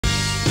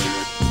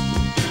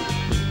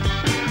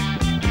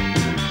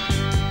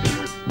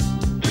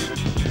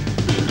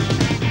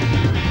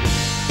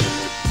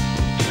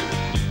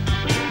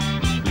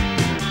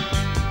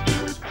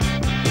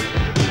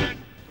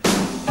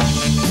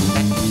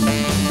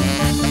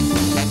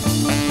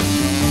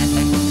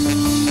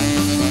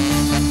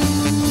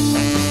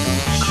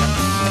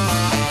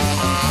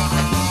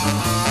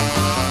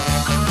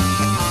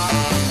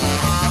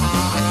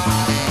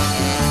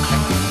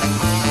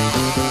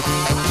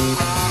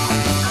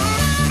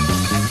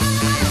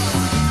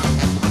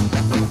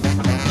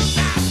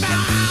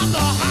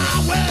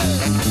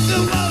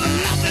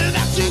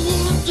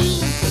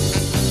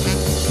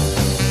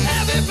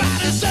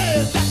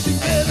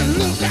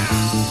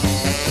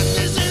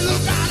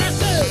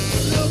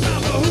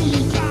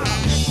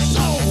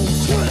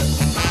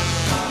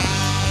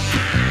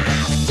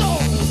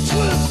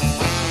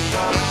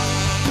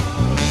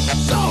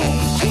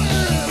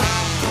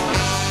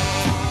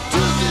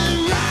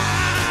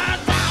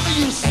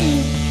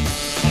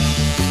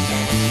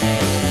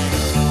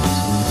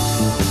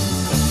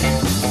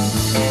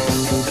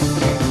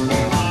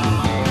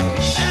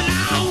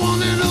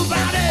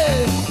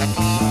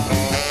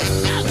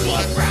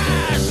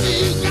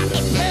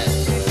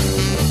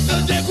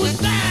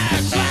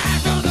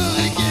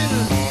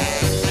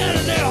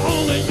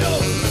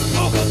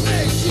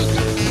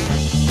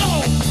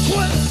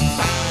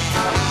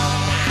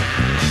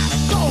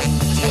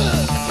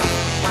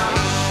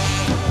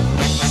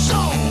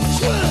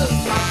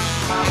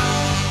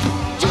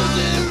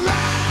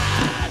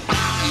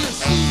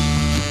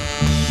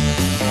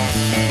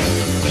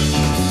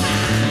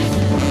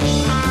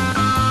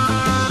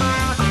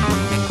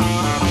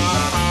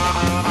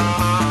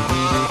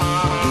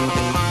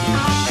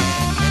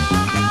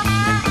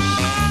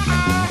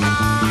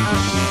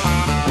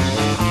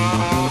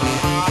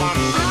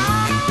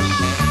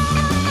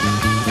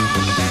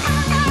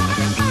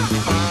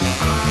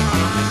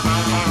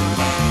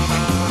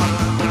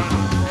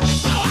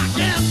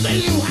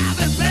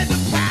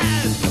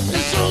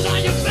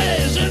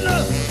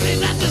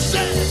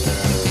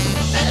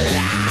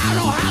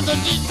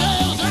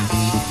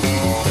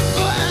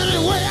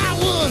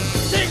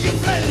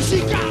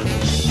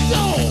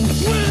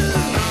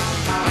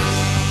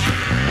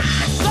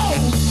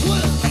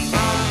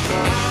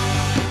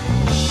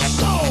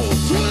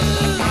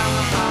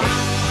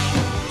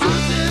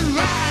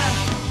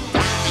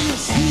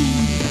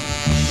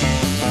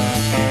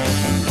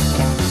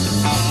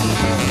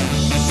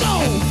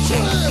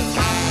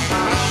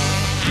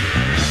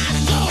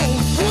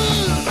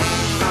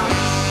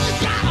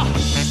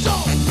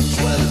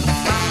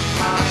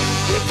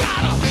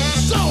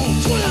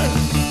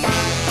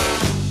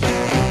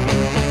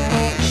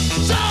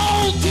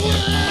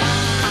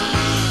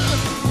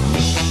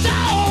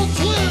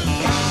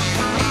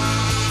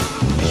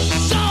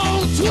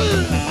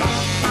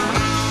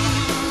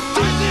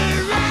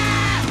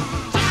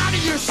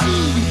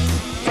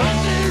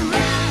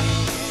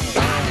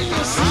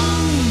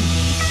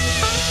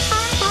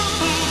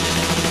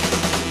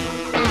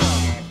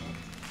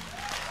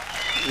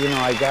You know,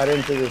 I got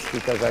into this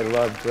because I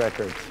loved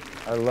records.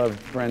 I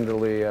loved Brenda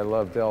Lee, I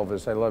loved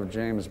Elvis, I loved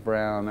James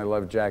Brown, I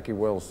loved Jackie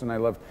Wilson, I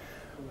loved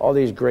all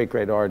these great,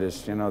 great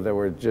artists, you know, that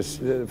were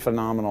just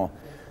phenomenal.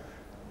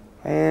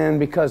 And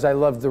because I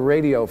loved the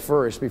radio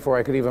first before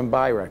I could even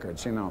buy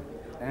records, you know.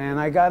 And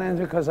I got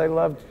into it because I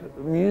loved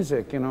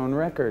music, you know, and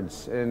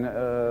records. And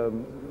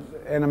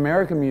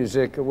American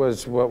music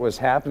was what was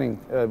happening,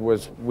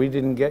 was we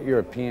didn't get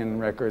European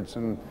records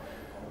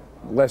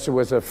unless it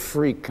was a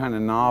freak kind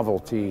of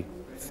novelty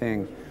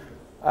thing.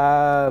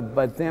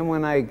 But then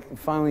when I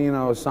finally, you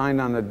know, signed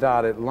on the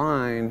dotted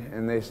line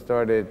and they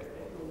started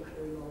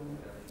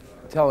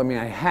telling me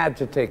I had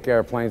to take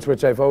airplanes,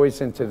 which I've always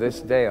been to this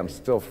day, I'm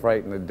still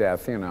frightened to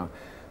death, you know.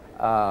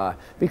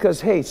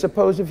 Because, hey,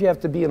 suppose if you have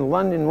to be in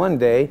London one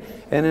day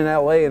and in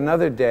LA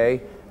another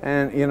day,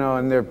 and, you know,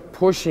 and they're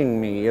pushing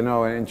me, you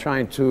know, and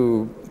trying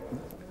to,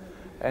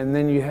 and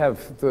then you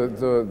have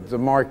the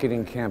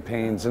marketing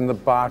campaigns and the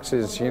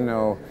boxes, you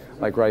know,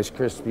 like Rice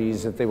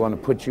Krispies that they want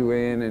to put you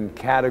in, and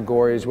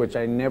categories which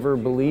I never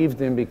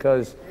believed in,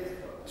 because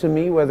to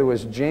me, whether it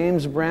was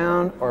James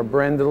Brown or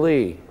Brenda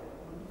Lee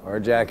or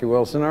Jackie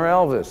Wilson or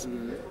Elvis,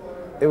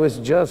 it was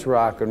just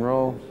rock and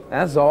roll.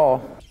 That's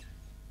all.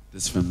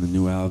 This is from the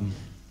new album.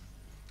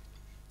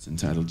 It's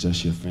entitled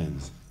Just Your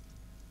Friends.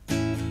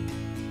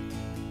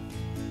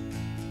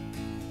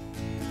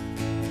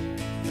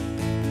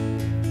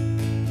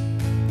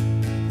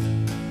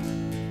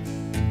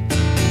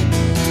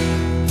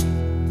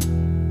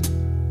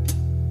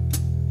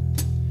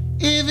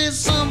 If it's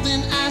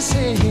something I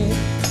say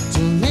to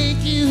make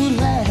you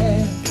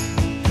laugh,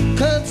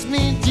 cuts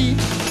me deep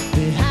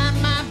behind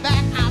my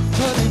back, I'm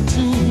cutting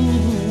too.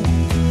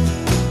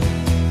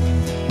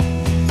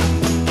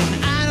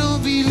 I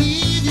don't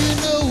believe you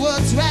know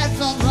what's right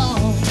from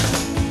wrong.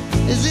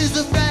 Is this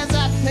the price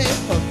I pay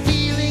for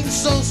feeling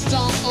so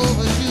strong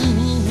over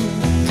you?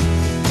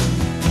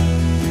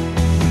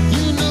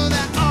 You know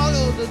that all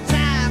of the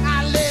time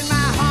I laid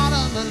my heart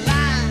on the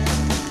line,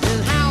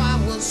 and how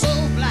I was so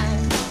blind.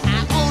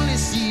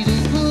 See the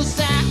good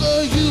side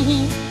of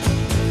you.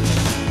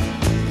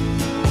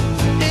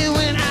 And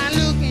when I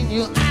look in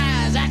your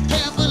eyes, I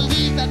can't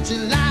believe that you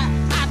lie.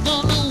 I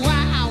don't know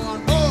why I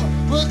want more,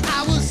 but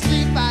I will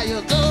sleep by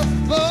your door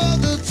for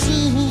the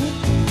truth.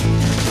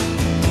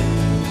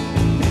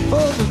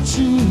 For the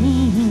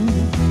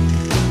truth.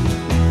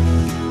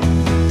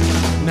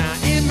 Now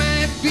it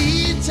might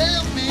be,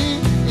 tell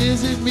me,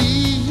 is it me?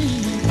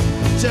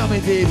 Tell me,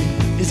 baby,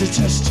 is it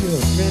just your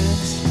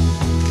friends?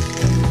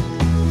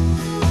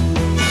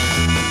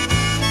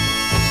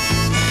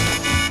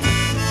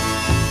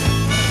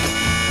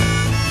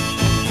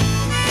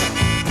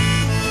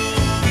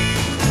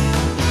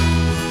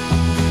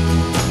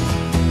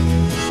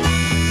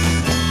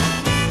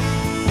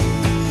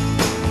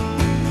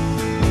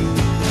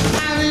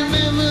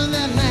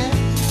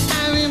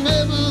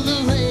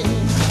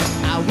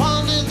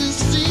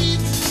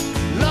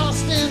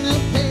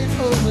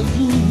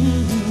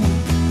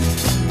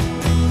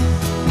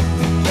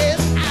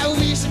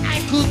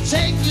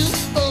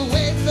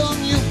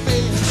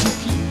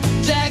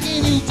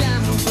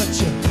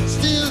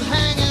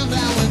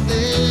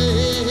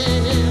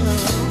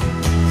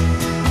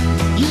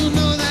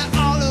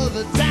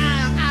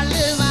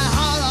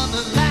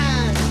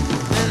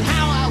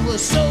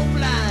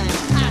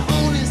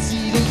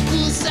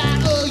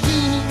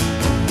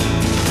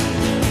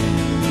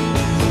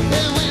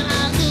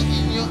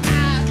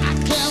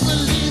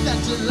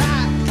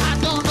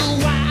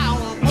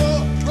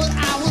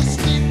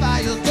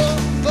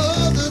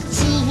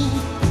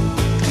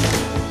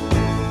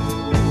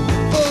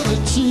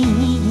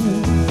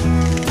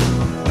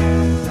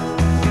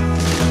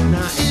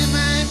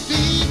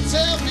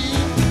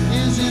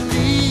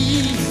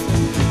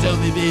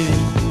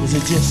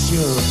 Just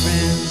your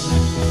friends.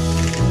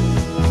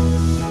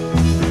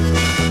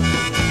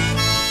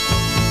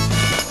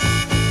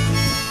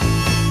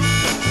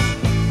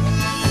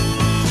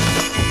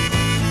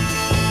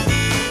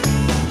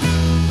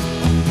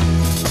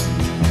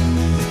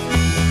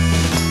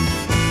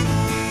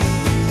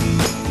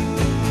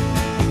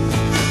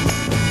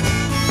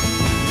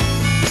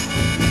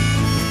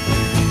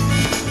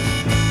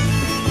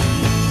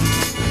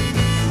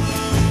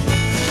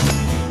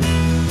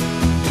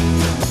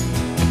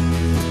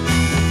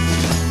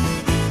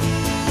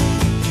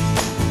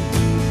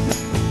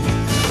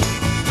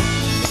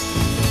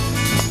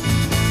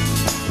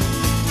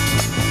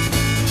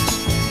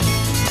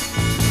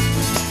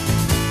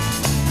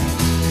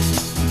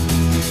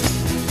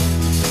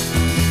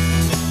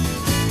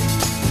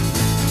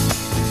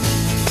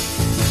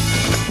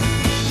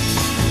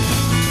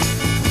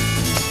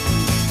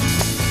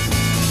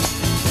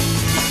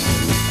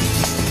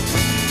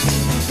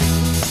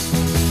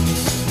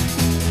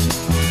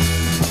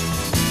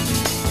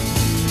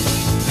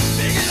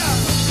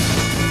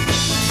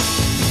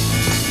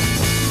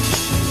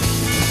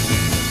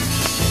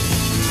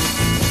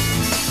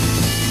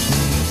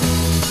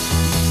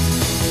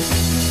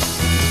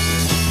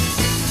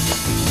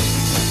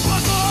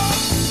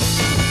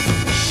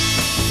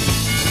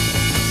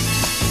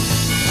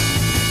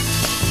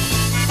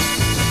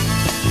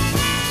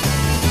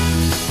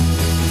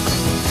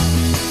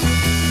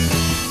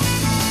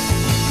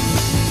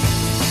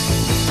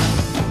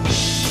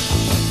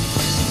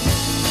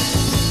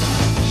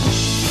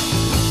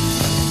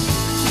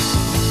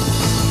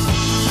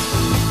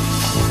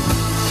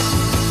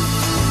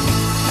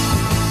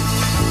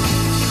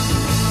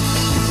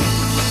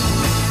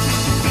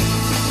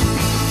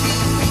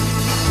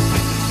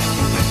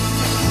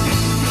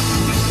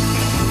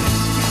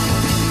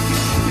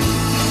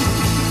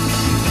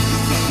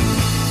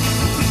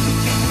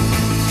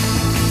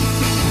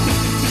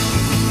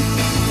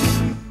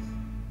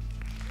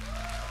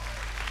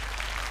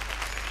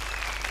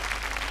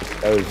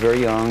 was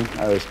very young.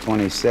 I was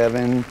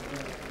 27.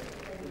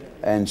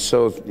 And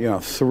so, you know,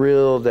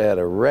 thrilled. I had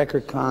a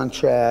record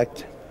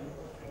contract.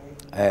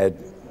 I had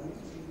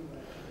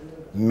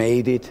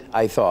made it,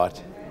 I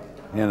thought.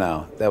 You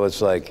know, that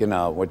was like, you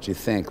know, what you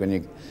think when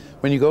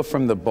you go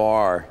from the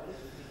bar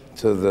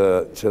to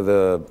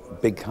the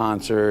big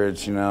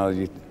concerts, you know,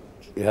 you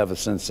have a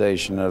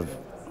sensation of,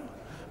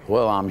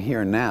 well, I'm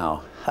here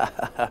now.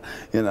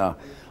 You know,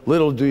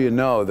 little do you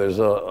know, there's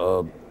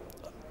a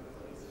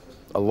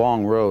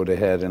long road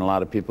ahead, and a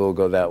lot of people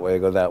go that way,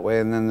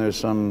 and then there's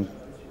some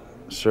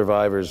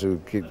survivors who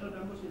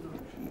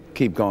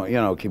keep going, you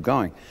know, keep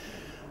going.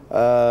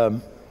 No,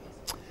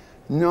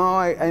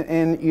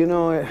 and you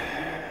know,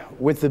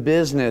 with the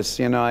business,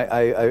 you know,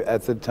 I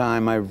at the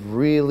time I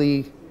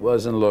really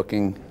wasn't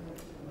looking.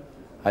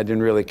 I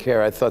didn't really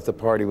care. I thought the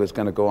party was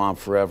going to go on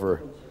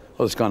forever.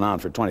 Well, it's gone on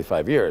for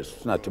 25 years.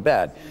 It's not too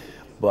bad,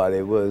 but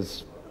it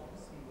was,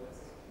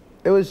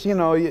 you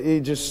know, you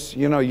just,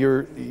 you know,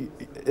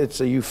 it's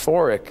a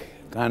euphoric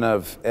kind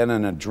of, and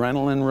an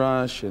adrenaline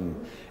rush, and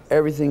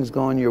everything's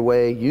going your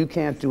way. You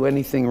can't do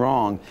anything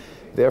wrong.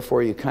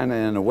 Therefore, you kind of,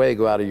 in a way,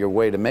 go out of your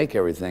way to make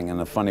everything. In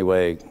a funny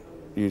way,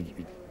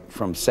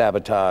 from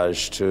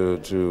sabotage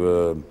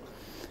to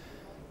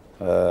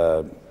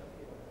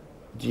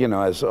you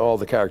know, as all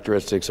the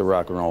characteristics of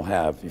rock and roll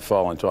have. You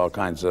fall into all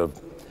kinds of,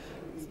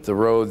 the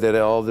road that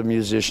all the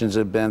musicians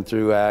have been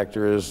through,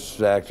 actors,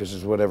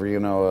 actresses, whatever, you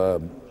know.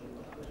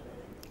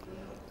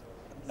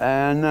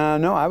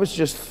 No, I was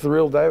just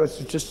thrilled. I was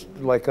just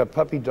like a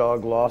puppy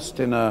dog lost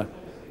in a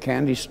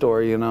candy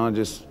store, you know,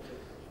 just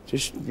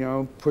you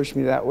know, push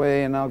me that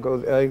way and I'll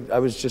go. I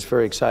was just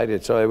very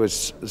excited. So I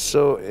was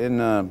so in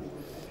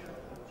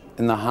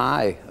the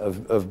high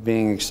of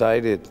being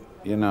excited,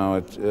 you know,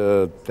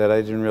 that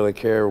I didn't really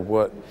care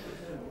what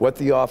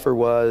the offer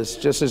was,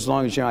 just as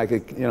long as, you know, I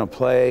could, you know,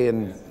 play,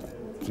 and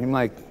it seemed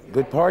like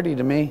good party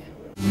to me.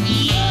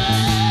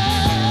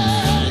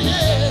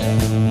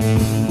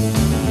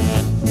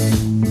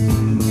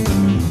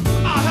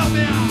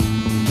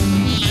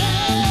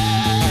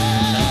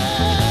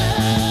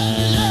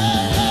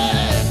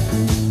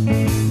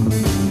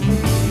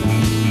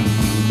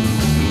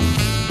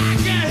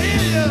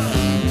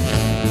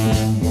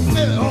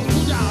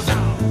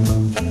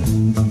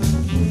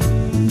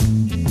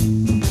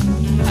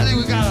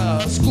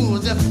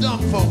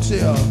 Folks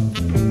here.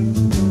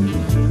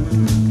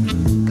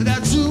 Is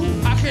that true?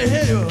 I can't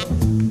hear you.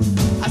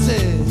 I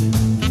said,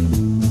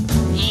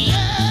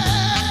 yeah,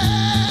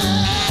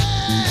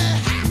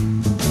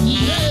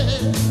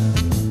 yeah.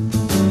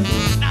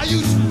 Now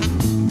you.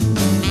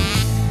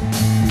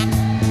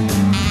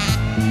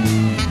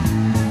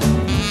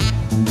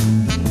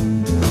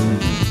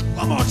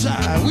 One more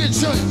time. We're in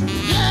church.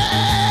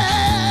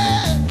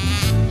 Yeah,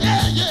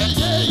 yeah, yeah,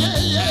 yeah, yeah,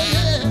 yeah,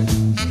 yeah.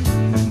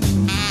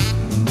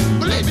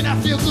 Believe me, I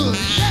feel good.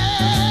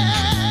 Yeah.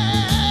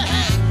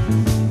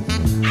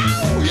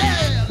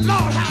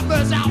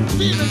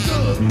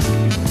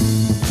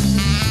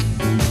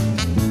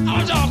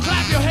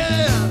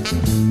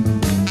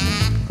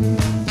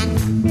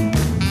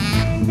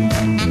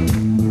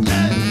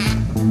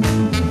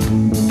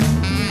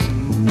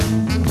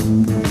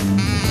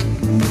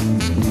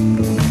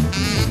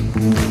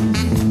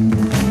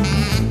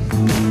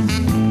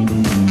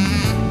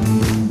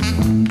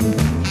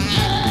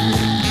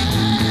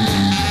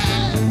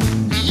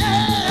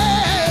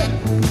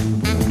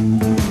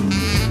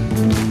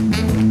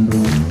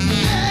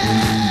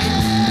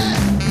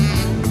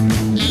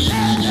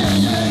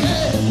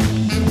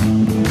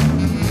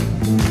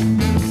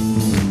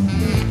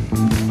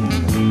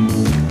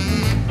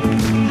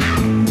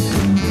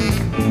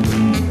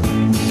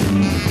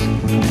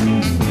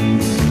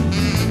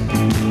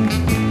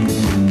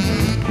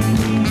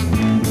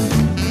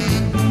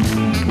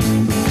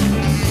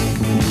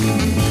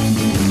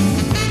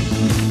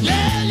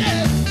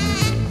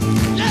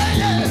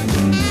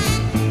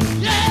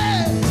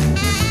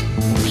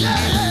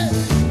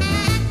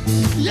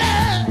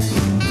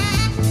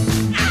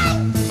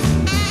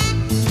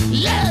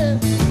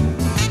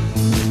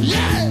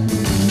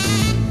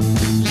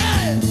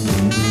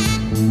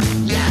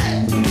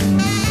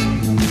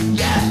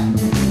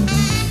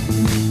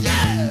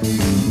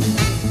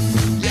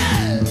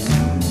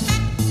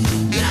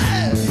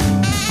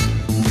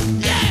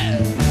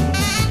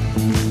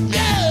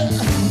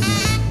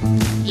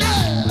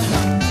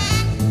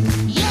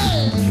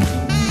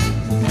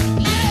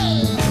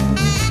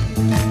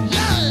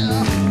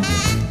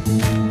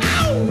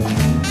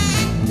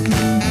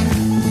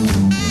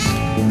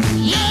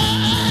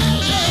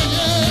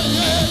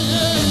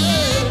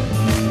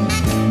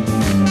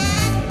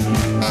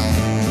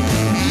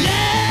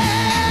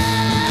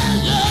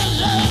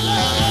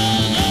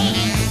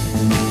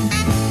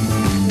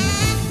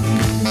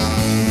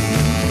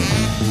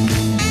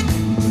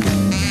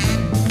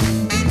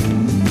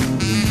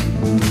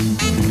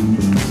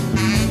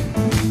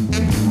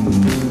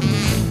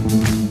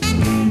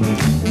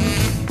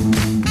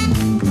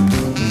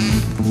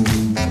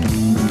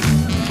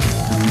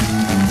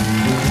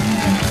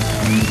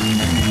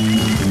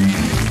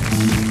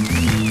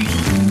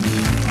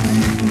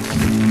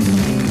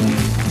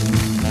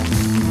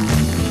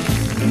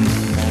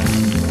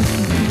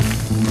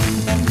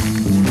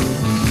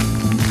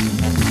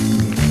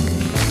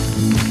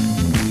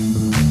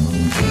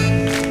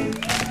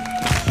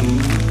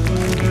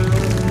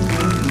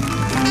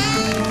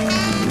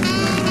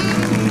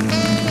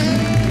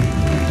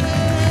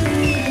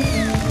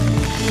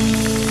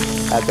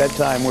 At that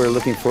time, we were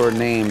looking for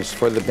names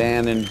for the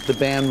band, and the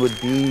band would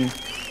be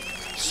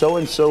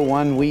so-and-so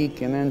one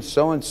week, and then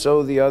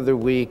so-and-so the other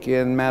week.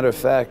 And matter of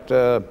fact,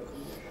 that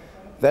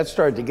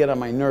started to get on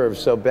my nerves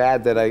so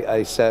bad that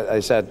I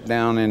sat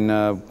down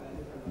and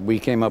we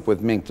came up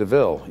with Mink to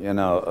Ville, you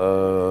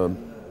know,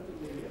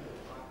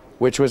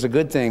 which was a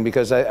good thing,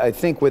 because I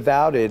think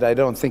without it, I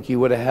don't think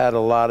you would have had a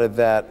lot of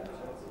that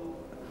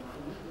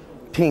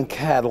pink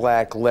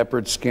Cadillac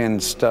leopard skin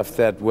stuff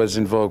that was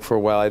in vogue for a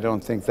while. I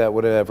don't think that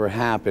would have ever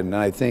happened.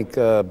 And I think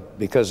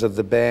because of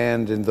the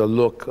band and the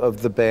look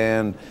of the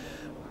band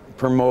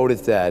promoted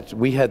that.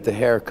 We had the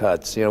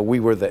haircuts, you know, we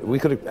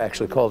could have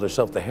actually called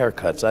ourselves the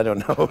Haircuts. I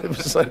don't know. It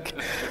was like,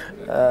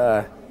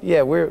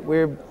 yeah,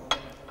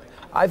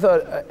 I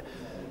thought,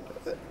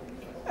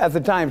 at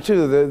the time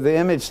too, the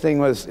image thing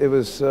was, it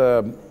was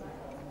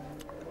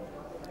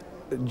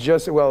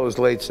just, well, it was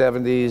late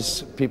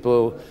 70s.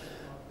 People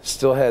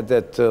still had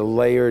that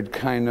layered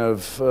kind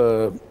of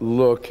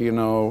look, you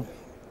know,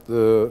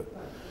 the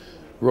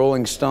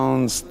Rolling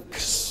Stones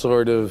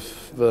sort of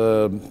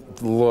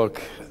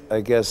look,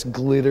 I guess,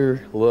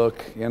 glitter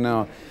look, you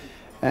know.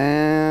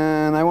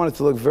 And I wanted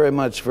to look very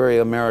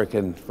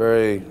American,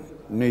 very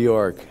New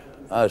York.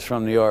 I was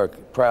from New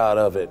York, proud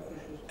of it.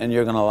 And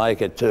you're gonna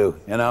like it too.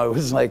 You know, it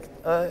was like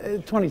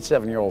a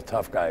 27-year-old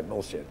tough guy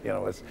bullshit, you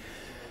know.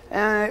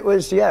 And it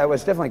was, yeah, it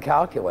was definitely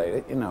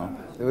calculated, you know.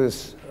 It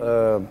was,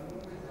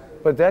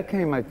 but that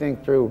came, I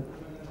think, through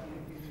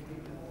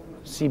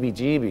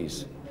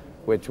CBGB's,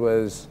 which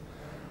was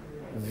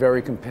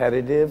very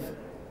competitive,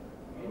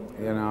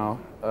 you know.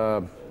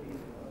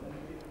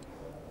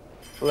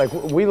 Like,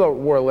 we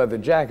wore leather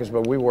jackets,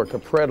 but we wore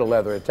Capretta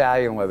leather,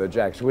 Italian leather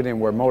jackets. We didn't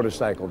wear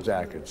motorcycle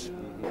jackets,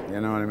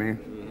 you know what I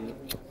mean?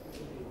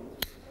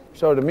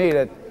 So to me,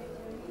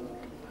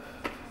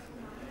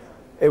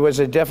 it was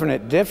a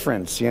definite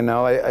difference, you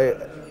know. I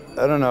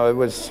don't know, it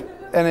was,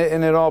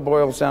 and it all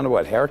boils down to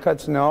what,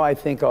 haircuts? No, I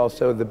think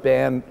also the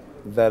band,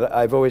 that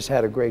I've always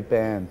had a great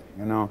band,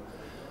 you know.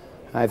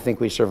 I think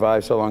we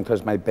survived so long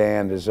because my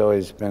band has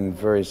always been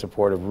very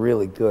supportive,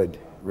 really good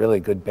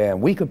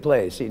band. We could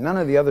play. See, none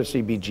of the other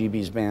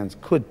CBGB's bands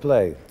could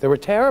play. They were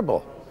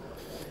terrible.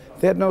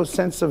 They had no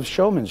sense of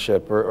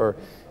showmanship or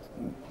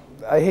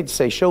I hate to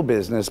say show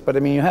business, but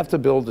I mean, you have to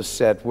build a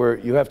set where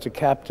you have to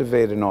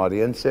captivate an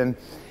audience, and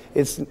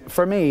it's,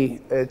 for me,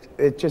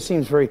 it just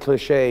seems very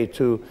cliche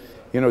to,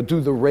 you know,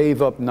 do the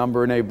rave up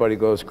number and everybody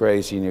goes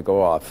crazy and you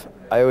go off.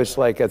 I always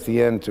like at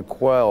the end to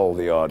quell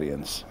the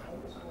audience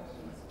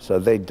so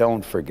they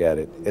don't forget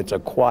it. It's a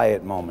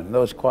quiet moment. And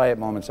those quiet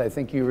moments, I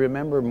think you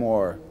remember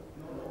more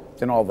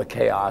than all the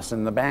chaos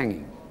and the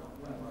banging.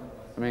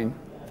 I mean,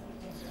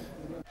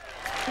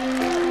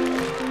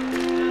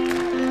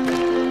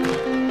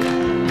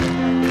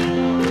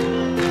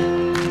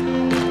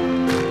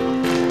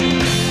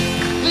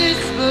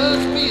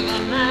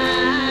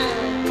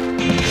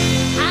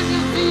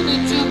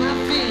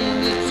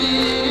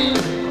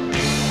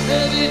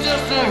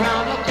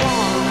 around the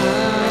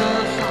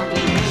corner,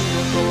 something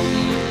waiting for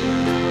me.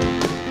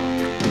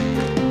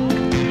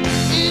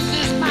 Is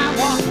this my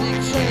one big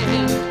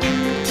chance?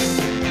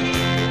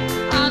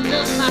 Or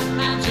just my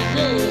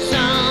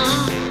imagination?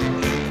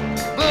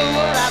 But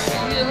what I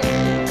feel,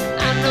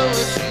 I know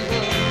it's real.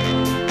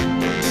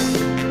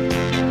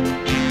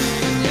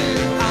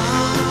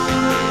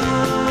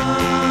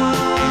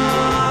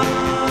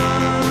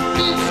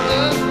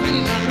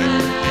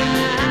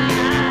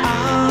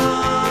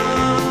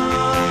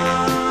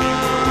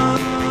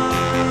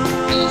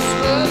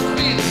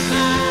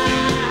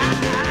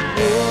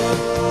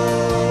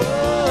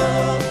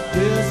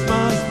 This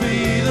must be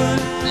the night.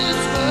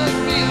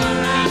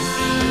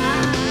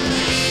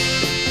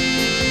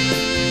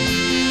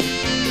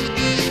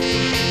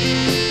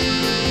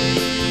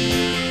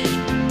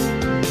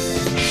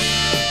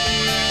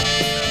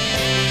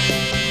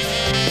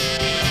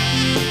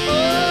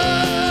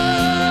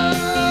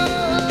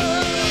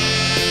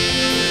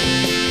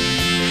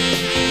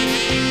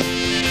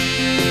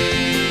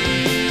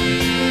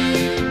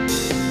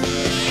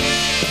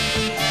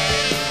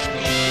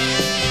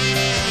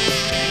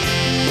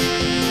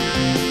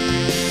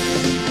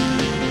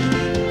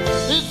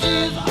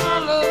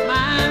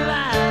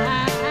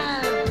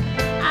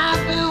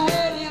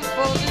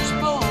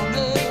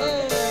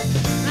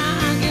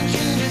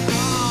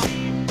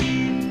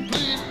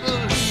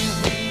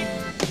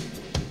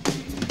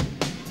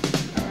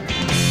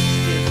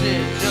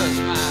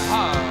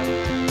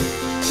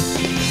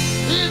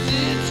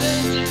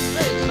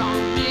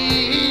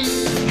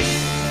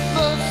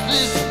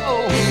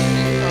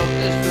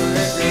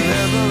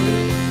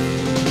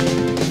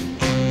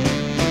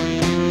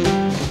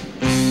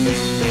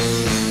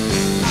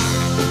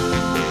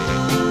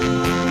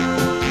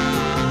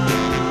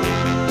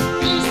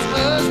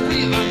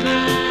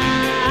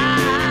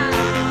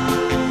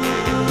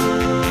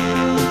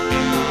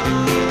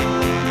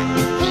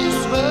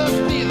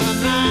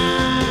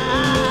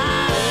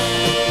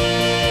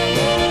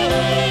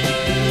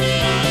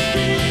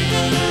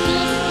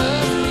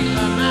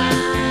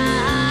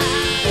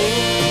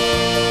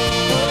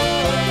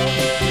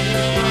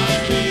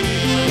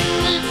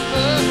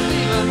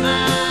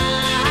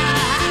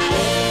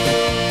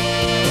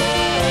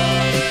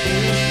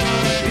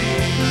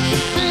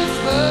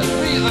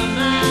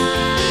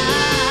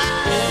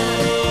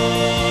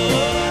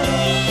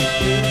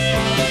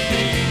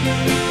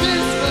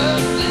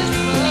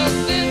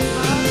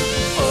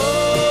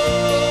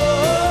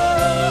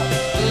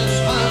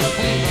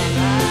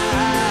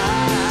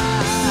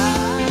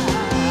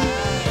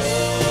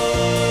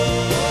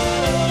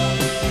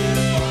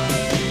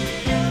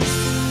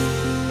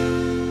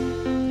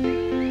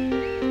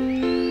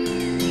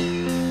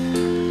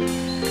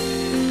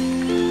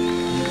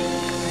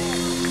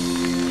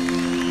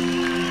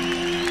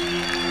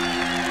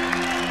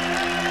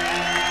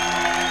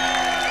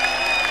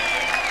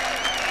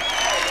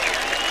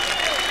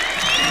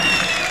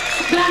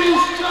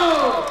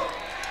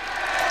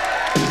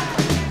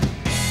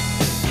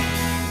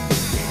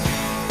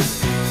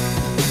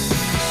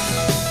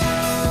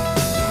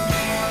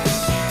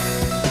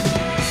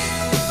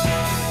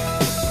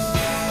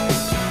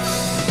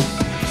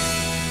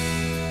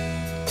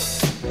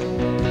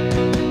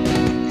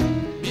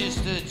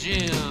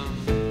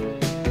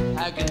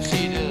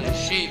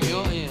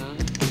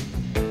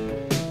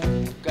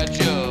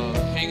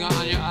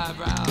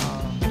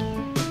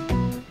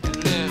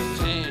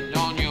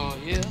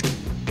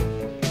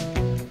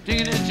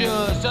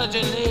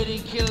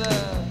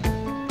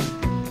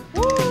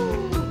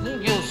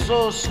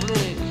 so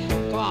slick.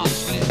 Come on,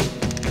 slick.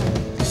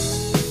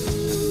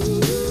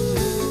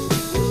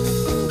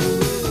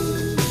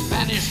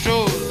 Spanish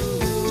stroll.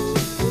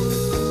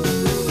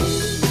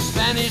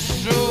 Spanish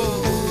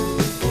stroll.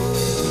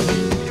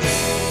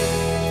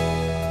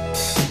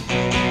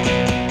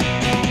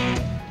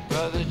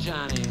 Brother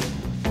Johnny,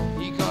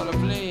 he caught a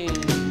plane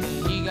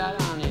and he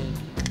got on it.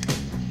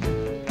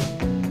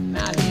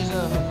 Now he's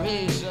a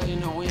racer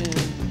in the wind.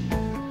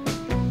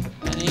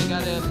 And he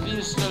got a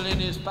pistol in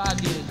his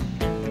pocket.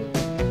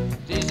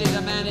 They say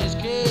the man is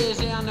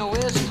crazy on the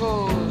West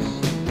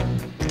Coast.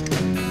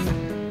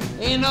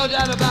 Ain't no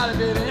doubt about it,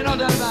 baby. Ain't no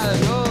doubt about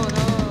it. No, no.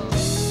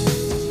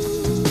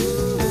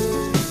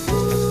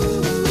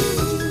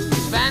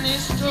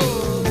 Spanish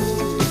tour.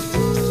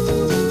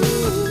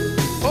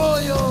 Oh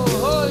yo,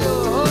 oh yo,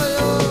 oh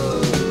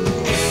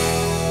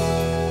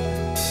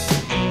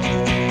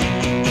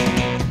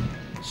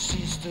yo.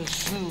 Sister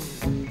Sue,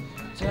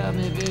 tell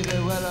me, baby,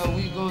 what are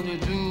we gonna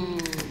do?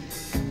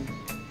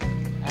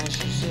 And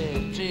she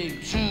said,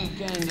 take 2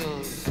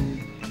 candles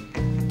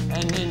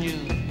and then you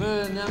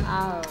burn them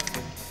out.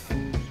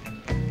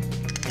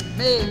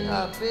 Make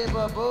a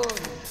paper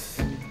boat,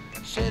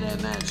 set a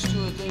match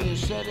to it, then you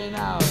set it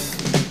out.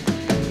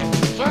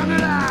 Turn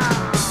it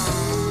out!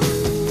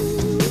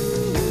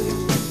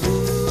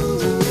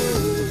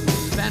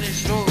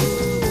 Spanish tour.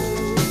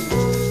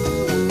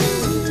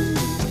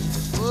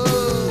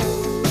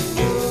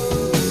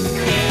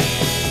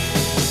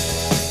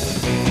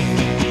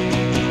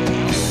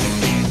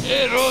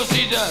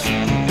 Rosita,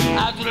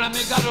 tu la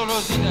mi caro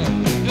Rosita,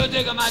 yo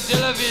tengo my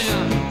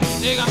television,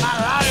 tengo my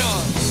radio.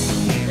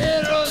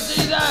 Hey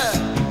Rosita,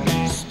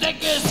 stick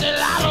it to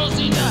la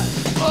Rosita.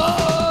 Oh.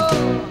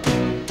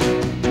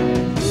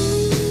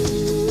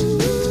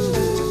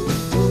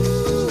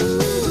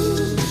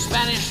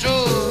 Spanish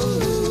tour,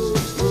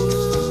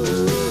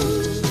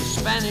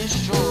 Spanish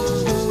tour.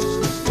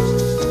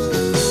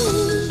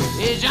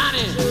 Hey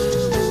Johnny,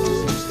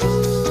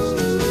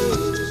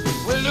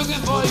 we're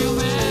looking for you,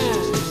 man.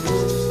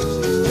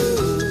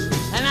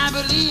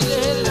 They're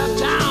headed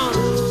uptown,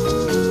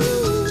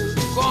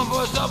 going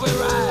for a subway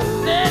ride.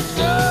 Let's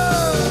go!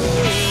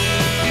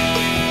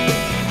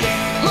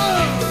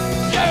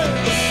 Yeah.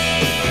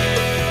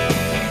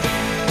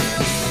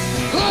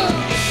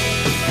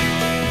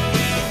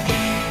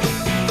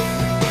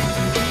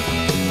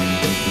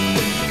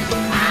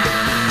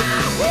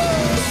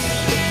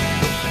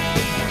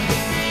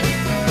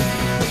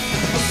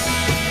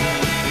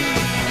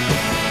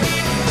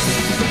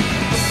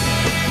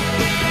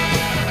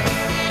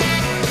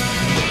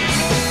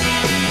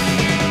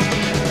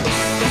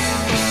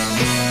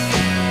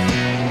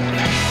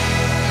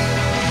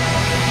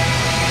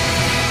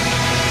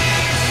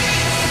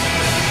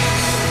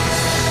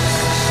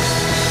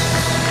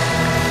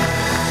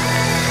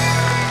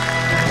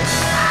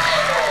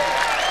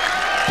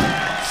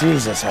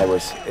 Jesus,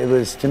 it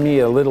was to me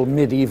a little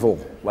medieval,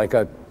 like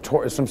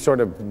some sort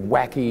of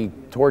wacky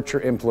torture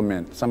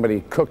implement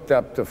somebody cooked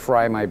up to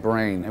fry my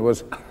brain. It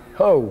was,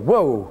 oh,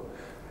 whoa.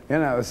 You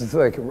know,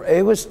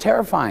 it was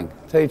terrifying.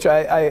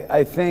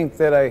 I think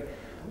that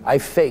I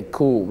fake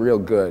cool real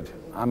good.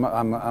 I'm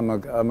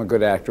a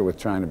good actor with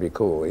trying to be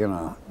cool, you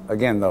know.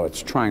 Again, though,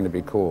 it's trying to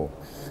be cool.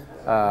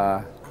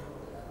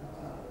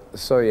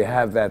 So you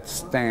have that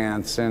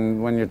stance,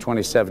 and when you're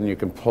 27, you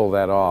can pull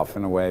that off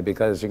in a way,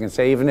 because you can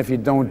say, even if you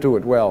don't do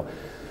it well,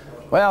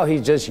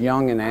 he's just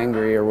young and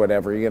angry or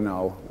whatever, you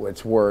know,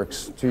 which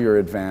works to your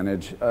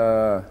advantage.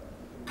 But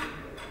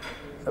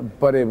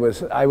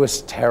I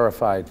was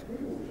terrified.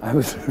 I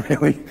was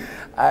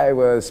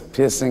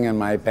pissing in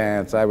my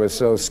pants. I was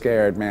so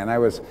scared, man.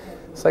 It's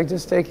like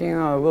just taking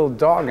a little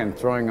dog and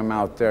throwing him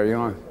out there, you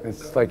know.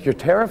 It's like you're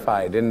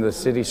terrified in the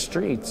city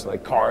streets,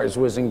 like cars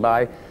whizzing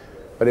by.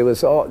 But it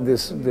was all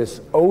this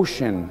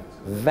ocean,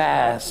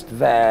 vast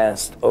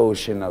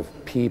ocean of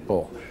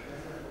people.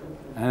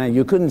 And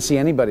you couldn't see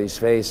anybody's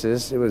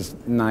faces. It was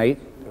night,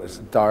 it was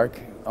dark.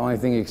 Only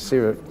thing you could see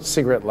were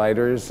cigarette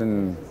lighters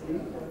and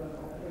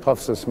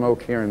puffs of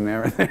smoke here and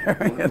there.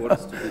 What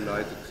is to be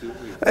lighted too?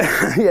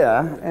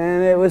 Yeah,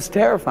 and it was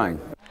terrifying.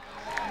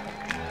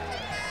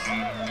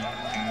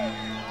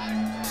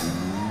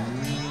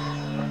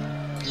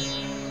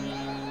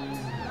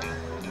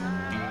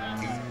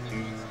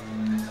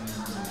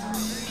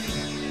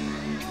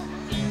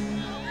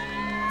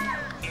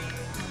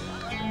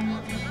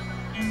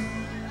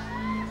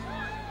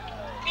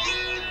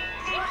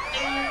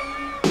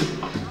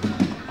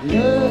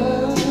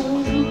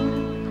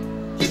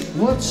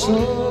 What's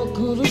so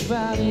good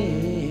about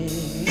it?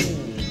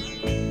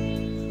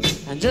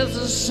 And just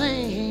the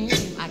same,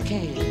 I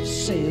can't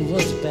say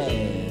what's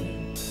bad.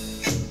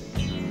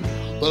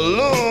 But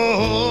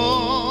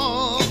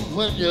Lord,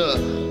 when you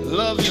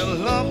love your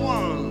loved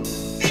one,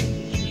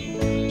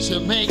 she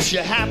makes you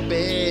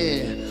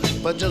happy,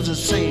 but just the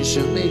same,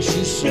 she makes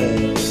you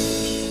sad.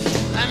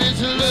 And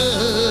it's love,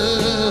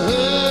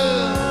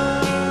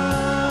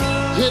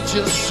 gets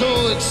you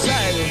so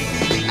excited.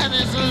 And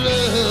it's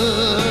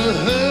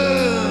love,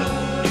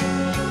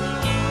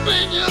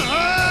 bring you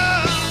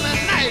home at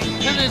night.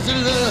 and it's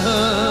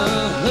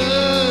love.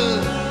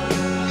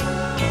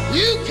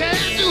 You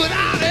can't do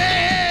without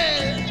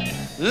it.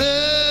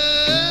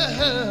 Love,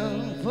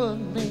 what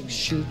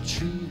makes you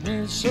treat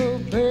me so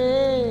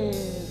bad?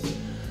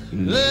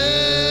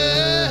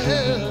 Love,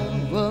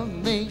 what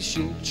makes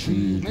you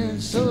treat me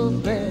so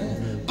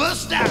bad?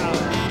 Bust out.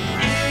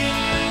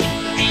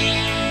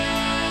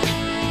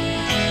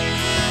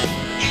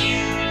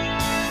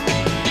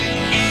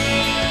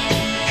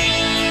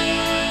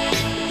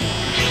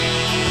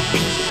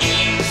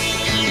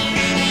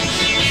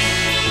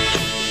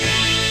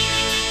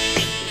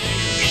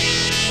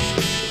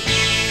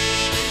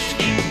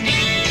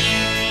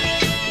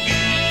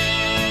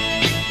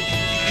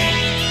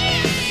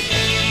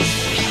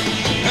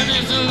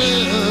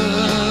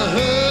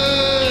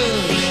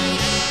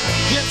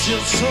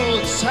 So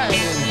excited,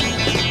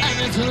 and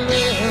it's love.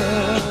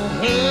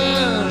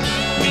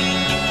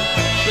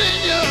 Bring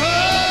you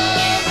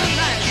home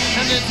tonight,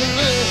 and it's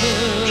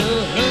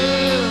love.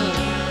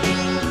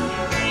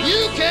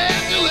 You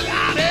can't do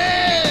without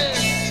it.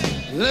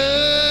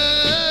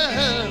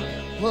 Love,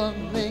 what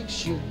makes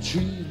you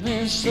treat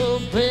me so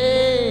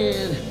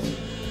bad?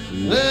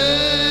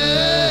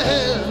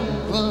 Love,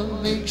 what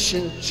makes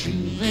you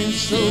treat me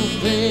so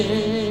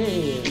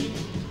bad?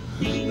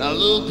 Now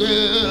little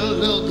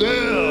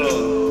girl,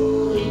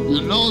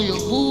 you know you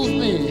move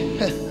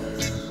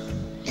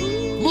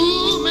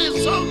me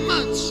so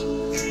much,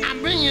 I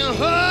bring you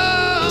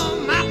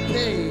home my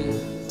pain.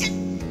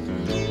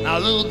 Now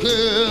little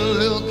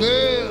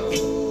girl,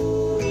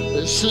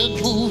 it should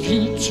move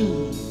you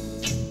too.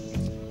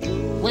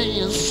 When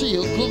you see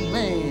a good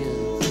man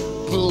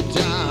pull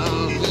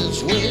down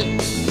this way,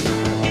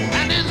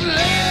 and it's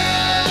love.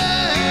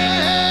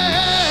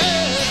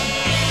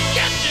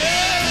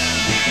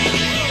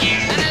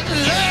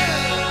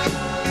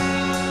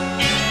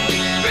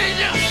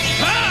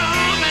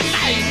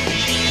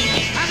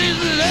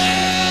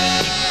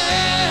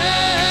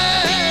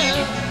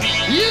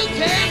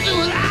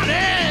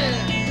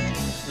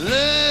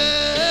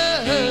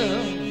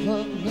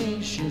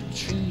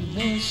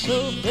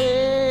 So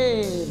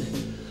bad.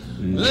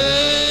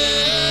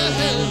 Love,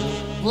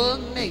 what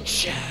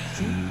makes you?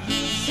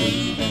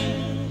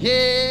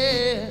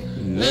 Yeah.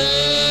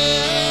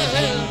 Love,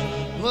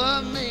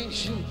 what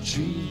makes you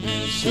treat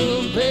me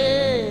so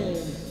bad?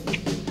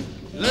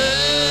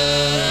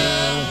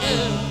 Love,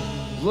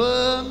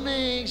 what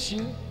makes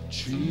you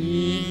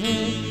treat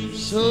me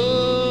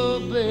so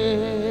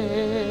bad?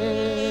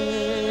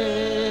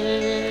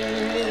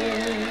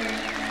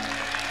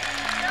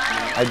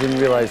 I didn't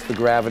realize the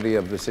gravity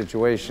of the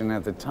situation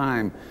at the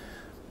time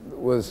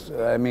was,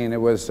 I mean,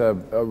 it was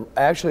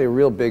actually a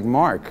real big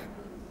mark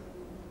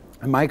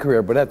in my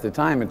career, but at the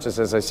time, it just,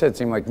 as I said,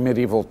 seemed like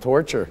medieval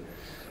torture.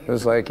 It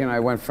was like, you know, I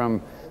went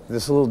from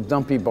this little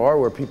dumpy bar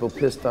where people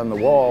pissed on the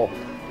wall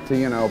to,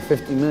 you know,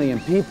 50 million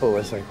people.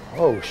 It's like,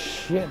 oh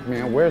shit,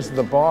 man, where's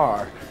the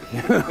bar?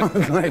 You know,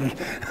 it's like,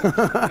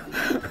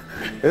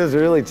 it was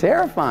really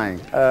terrifying.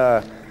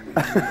 Yeah.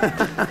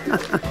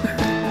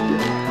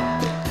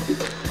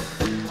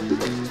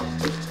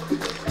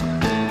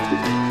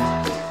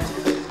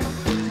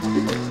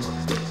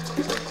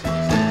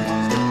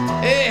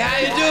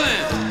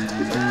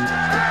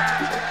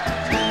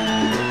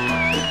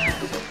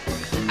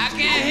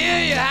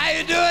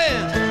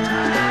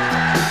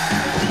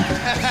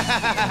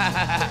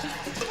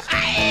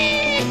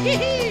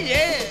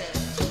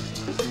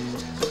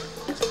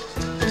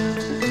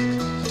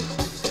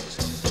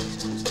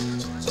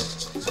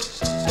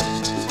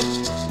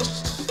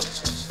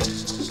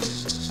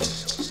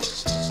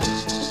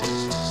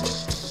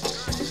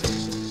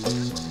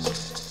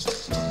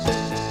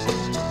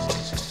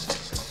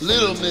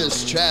 Little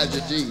Miss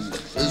Tragedy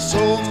is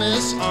so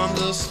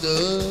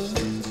misunderstood,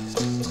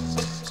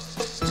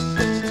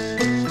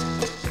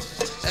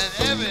 and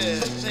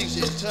everything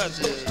she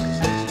touches,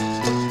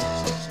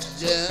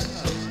 yeah.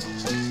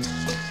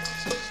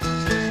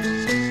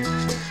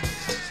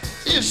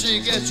 If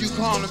she gets you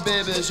corner,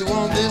 baby, she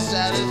won't be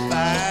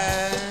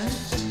satisfied.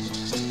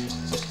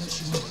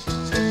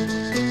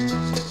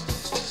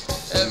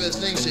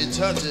 Everything she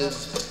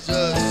touches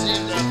just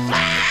seems to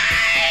fly.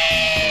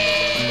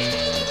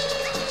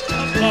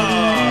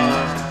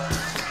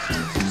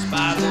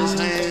 Spotless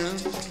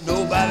hands,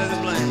 nobody to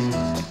blame.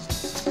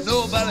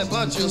 Nobody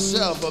but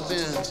yourself have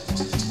been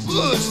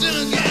pushed in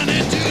again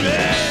into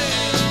that.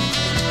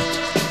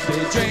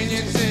 They train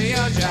you to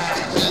your job.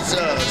 It's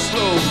a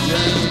slow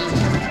journey.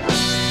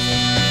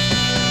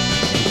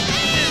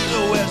 If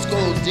the West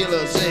Coast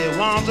dealer say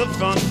want to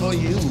front for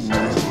you,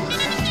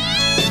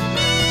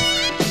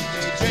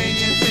 they train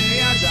you to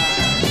your job.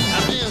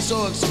 I'm being so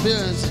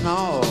experienced and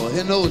all,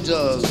 he knows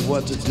just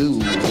what to do.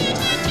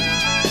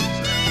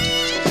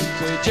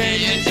 They train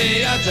you to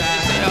your job.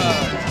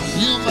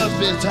 You must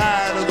be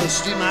tired of the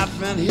street, my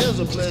friend. Here's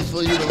a place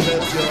for you to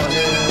rest your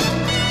head.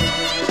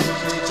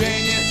 They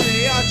train you to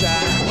your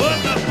job. But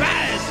the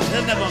price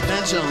is never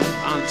mentioned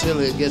until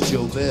it gets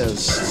your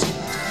best.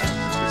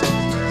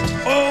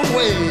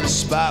 Always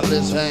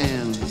spotless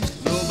hands,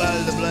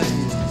 nobody to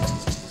blame,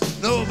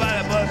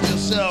 nobody but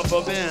yourself. yourself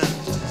have been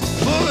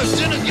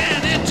pushed in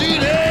again into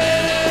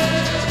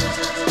there.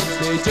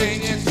 They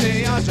change into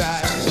your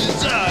drive.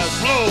 It's a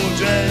slow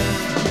jam.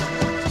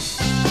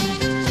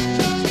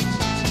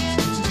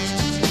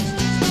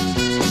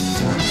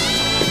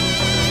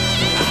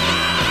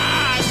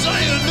 So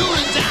you're new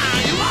in town,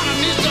 you wanna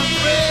meet some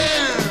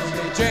friends.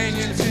 They change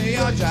into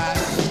your drive.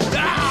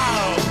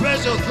 Oh,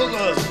 pressure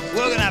cooker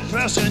working that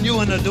pressure and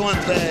you into doing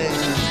things.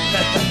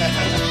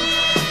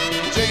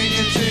 Change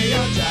into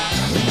your drive.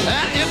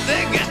 And if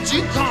they get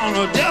you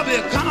cornered, they'll be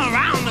coming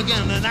around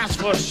again, and that's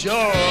for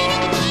sure.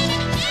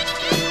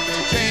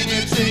 Change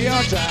into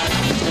your drive.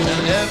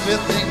 And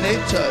everything they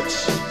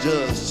touch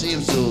just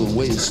seems to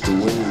waste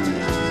away.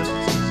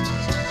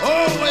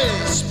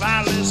 Always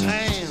spotless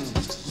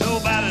hands,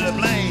 nobody to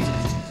blame.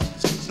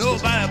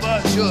 Nobody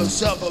but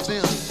yourself have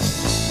been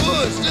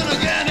pushed in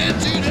again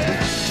into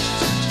there.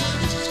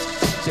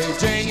 They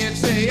change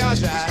into your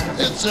drive.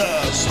 It's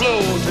a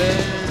slow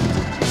jam.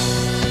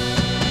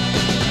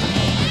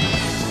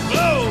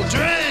 Slow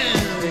drain.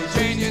 They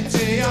change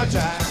into your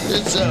drive.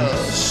 It's a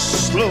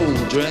slow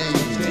drain.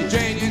 They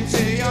change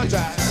into your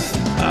drive.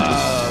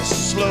 A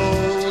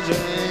slow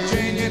drain.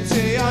 Change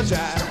into your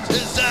drive.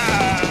 It's a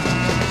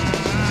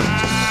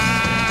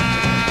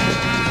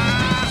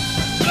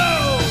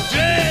slow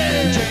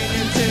drain. Change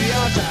into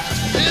your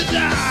drive. It's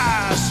a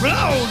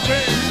slow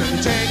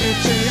drain. Change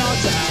into your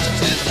drive.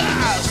 It's a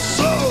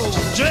slow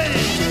drain.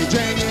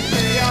 Change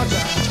into your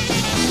drive.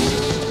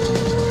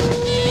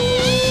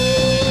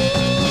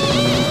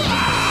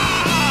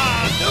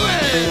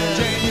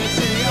 Change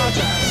into your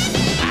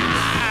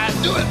drive.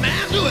 Do it,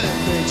 man, do it.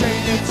 They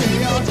change into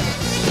your drive.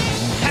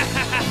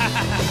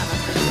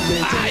 They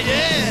Ah, change yeah.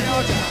 into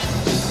your drive.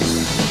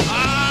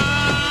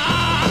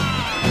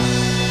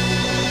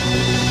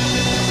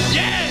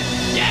 Yeah,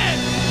 yeah,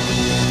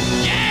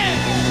 yeah.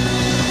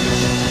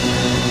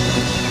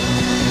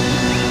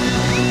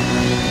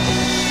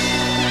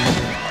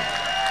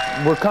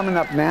 We're coming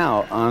up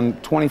now on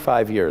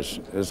 25 years.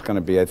 It's going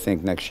to be, I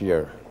think, next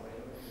year.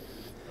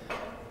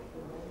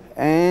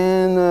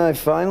 And I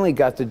finally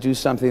got to do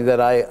something that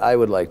I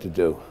would like to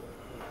do.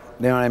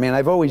 You know what I mean?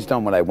 I've always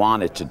done what I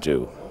wanted to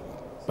do,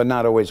 but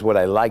not always what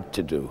I like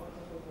to do.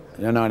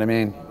 You know what I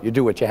mean? You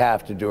do what you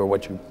have to do, or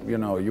what you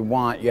know you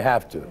want, you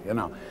have to, you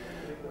know.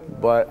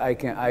 But I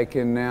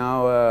can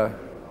now.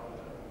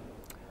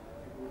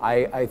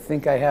 I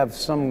think I have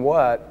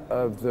somewhat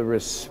of the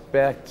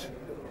respect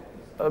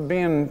of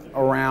being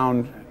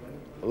around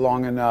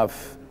long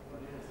enough,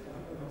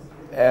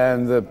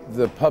 and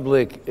the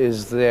public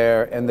is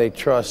there and they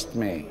trust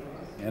me.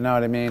 You know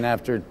what I mean?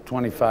 After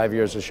 25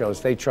 years of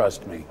shows, they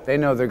trust me. They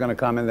know they're going to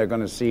come and they're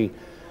going to see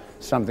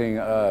something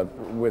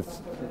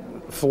with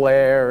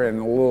flair and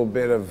a little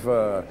bit of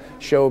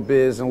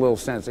showbiz and a little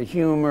sense of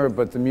humor,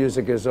 but the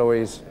music is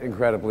always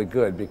incredibly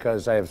good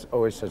because I have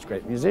always such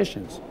great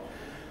musicians.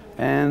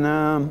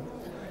 And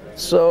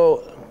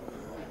so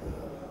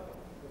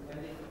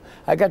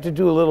I got to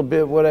do a little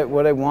bit what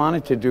I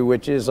wanted to do,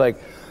 which is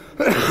like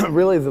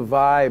really the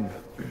vibe,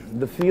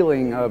 the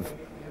feeling of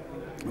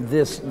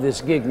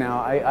this gig. Now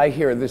I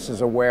hear this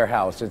is a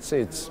warehouse.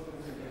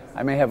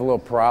 I may have a little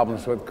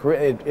problems with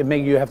it.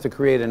 You have to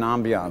create an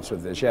ambiance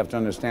with this. You have to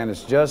understand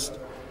it's just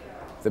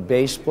the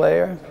bass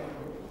player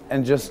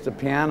and just the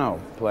piano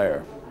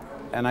player,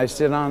 and I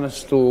sit on a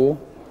stool,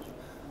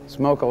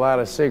 smoke a lot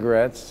of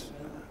cigarettes,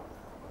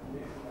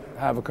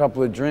 have a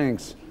couple of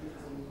drinks.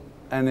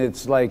 And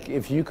it's like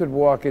if you could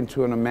walk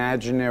into an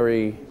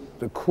imaginary,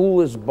 the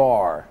coolest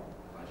bar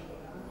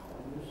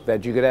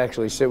that you could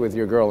actually sit with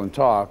your girl and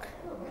talk,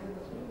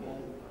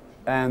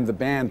 and the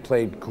band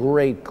played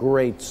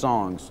great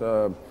songs,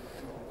 from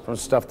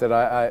stuff that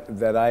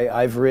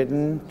I've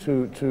written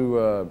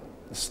to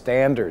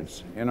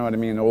standards. You know what I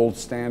mean? Old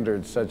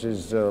standards such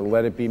as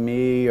 "Let It Be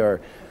Me"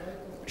 or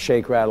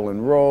 "Shake, Rattle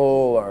and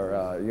Roll"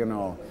 or you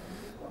know.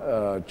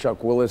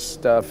 Chuck Willis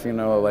stuff, you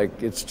know,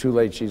 like "It's Too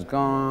Late, She's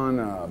Gone,"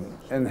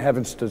 and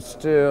 "Heaven Stood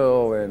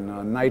Still,"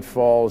 and "Night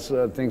Falls,"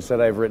 things that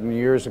I've written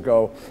years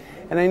ago.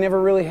 And I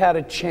never really had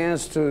a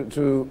chance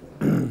to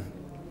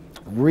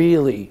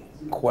really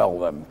quell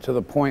them to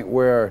the point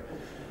where,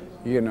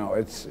 you know,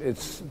 it's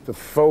the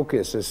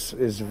focus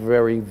is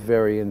very,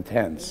 very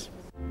intense.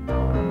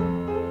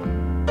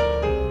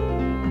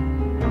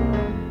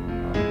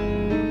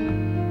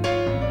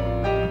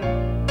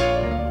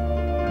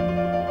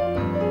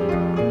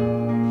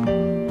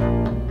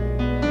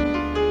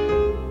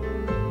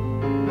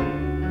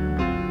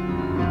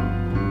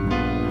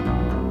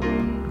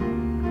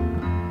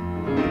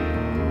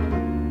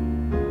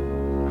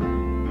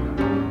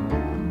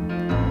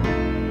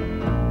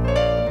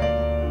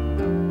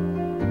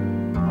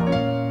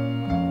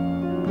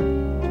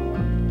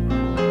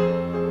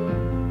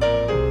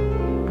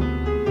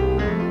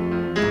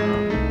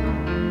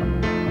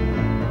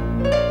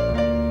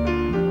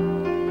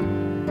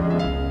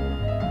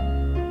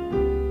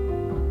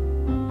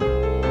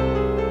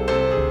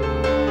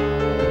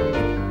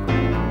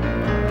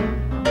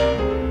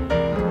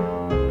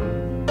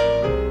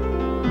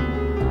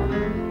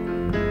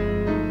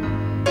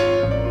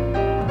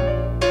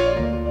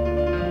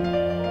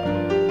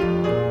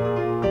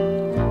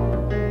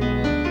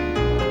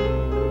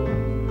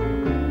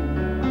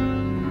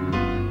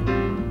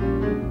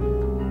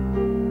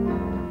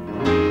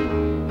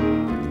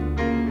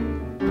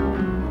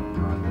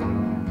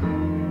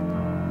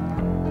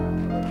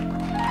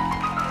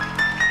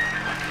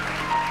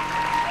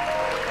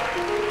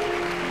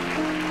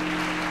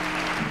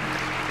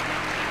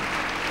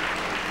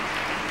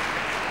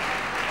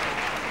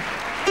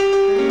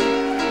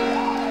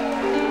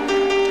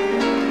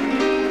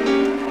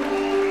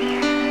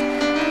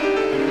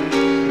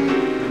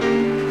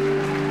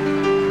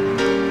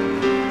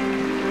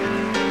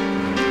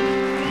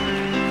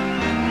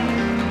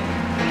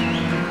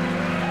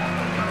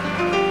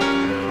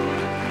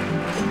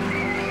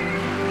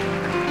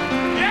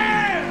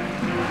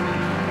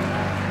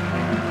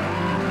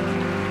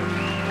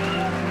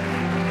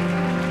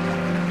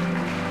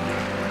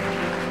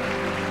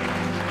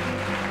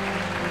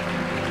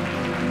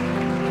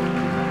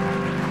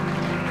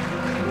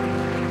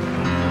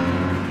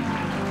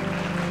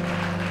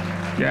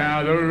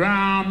 Gather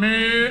around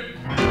me,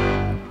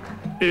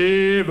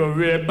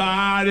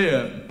 everybody.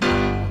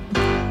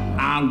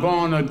 I'm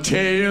gonna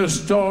tell you a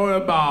story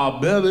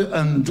about Betty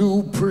and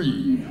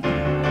Dupree.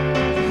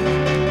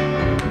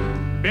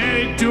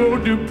 Betty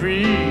told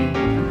Dupree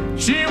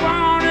she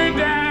wanted a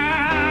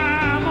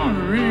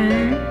diamond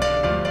ring.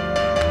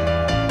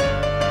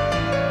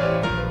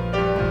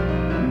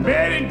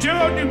 Betty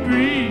told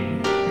Dupree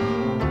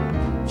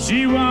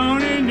she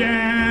wanted a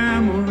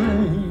diamond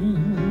ring.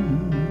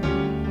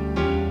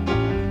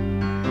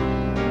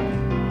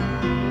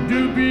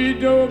 Dupree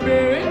told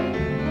Betty,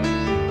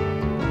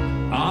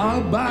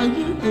 I'll buy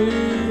you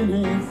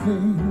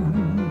anything.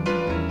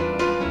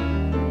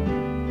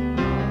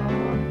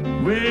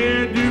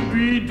 Well,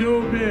 Dupree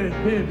told me,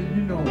 baby,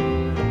 you know,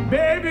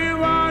 baby,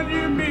 won't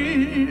you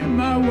be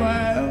my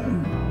wife?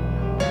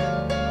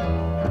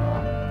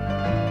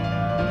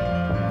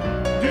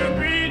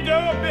 Dupree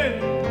told me,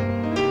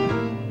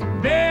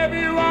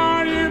 baby,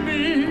 won't you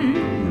be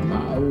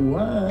my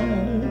wife?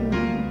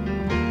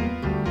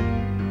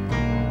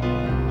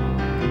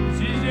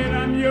 She said,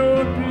 I'm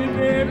your pretty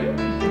baby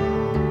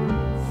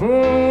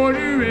for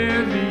the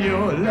rest of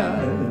your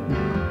life.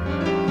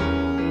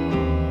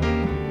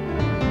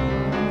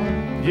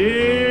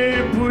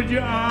 Yeah, put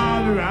your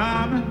arms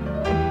around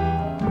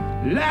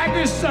me like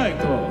a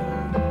cycle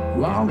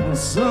around the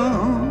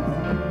sun.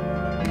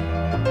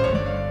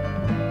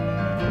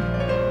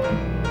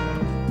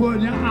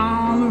 Put your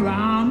arms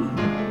around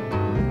me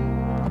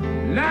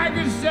like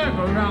a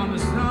cycle around the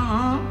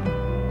sun.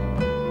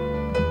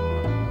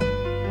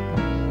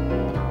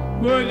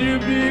 Put your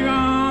big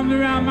arms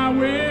around my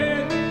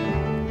waist,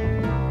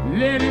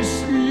 let it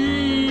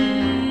sleep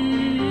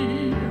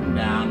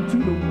down to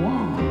the one.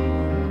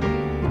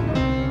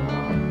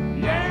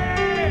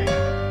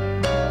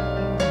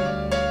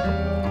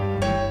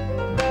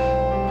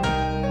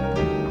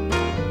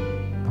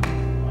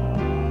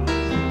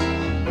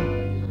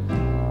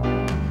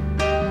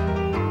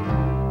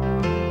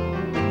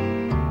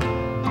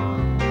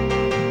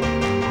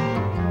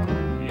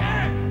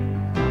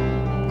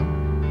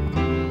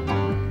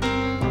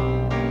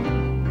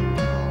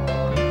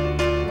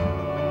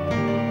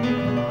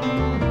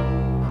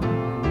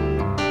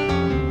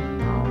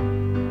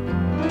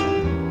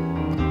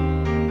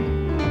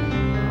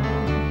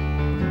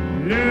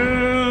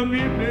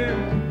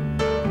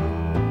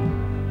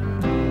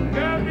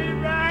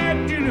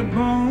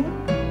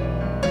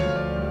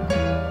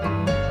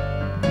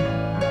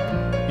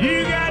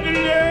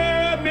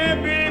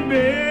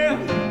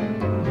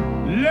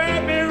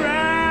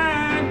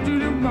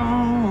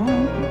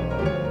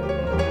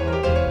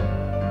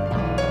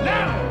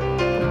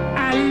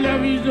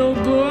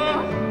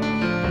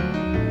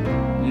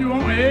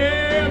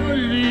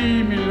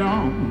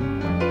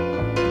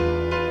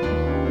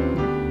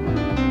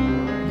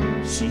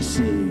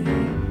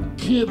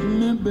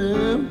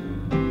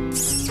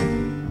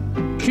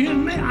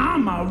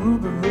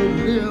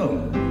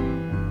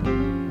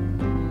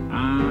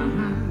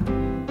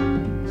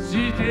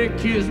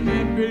 Kiss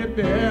me,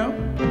 baby.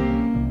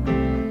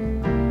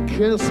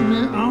 Kiss me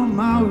on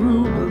my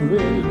ruby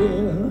red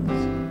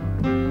lips.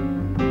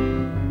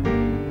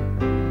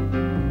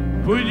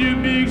 Put your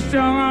big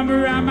strong arm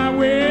around my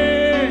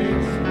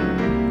waist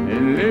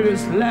and let it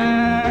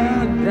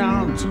slide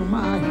down to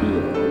my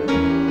heel.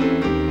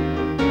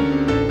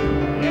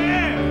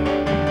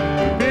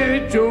 Yeah, Betty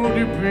told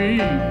Dupree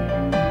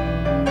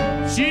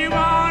she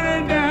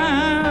wanted a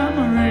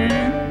diamond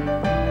ring.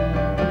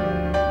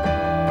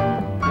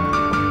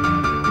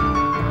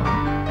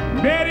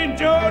 Betty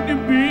told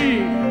Dupree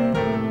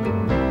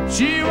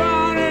she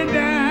wanted a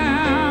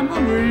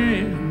diamond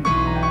ring.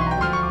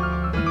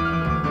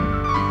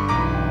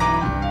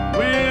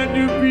 Well,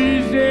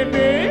 Dupree said,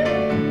 babe,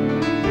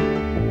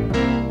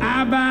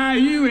 I'll buy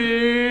you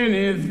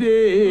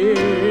anything.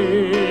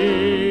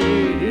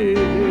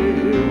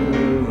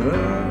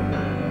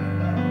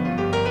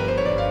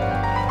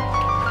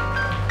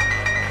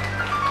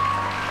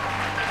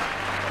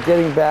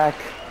 Getting back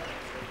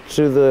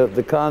to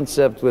the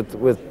concept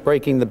with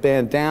breaking the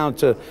band down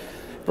to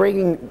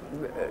breaking,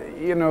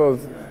 you know,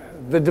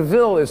 the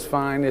Ville is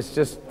fine. It's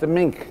just the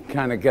Mink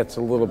kind of gets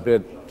a little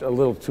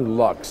too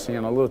luxe,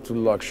 you know, a little too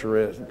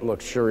luxurious,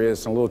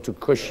 and a little too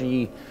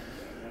cushy.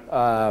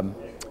 And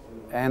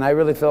I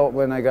really felt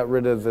when I got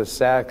rid of the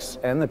sax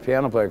and the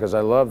piano player, because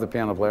I love the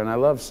piano player and I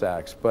love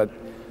sax, but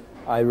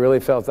I really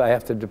felt I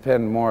have to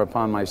depend more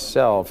upon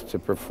myself to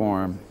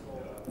perform,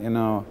 you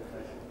know.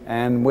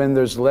 And when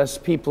there's less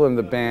people in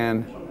the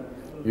band,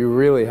 you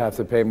really have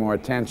to pay more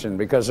attention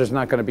because there's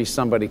not going to be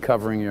somebody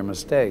covering your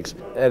mistakes.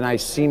 And I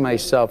see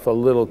myself a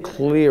little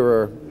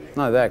clearer,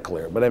 not that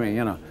clear, but I mean,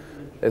 you know,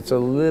 it's a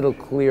little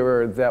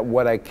clearer that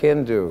what I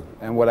can do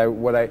and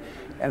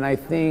and I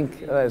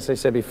think, as I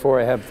said before,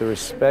 I have the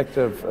respect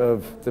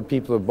of the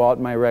people who bought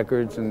my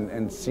records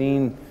and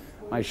seen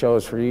my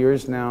shows for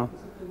years now.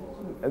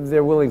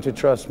 They're willing to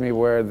trust me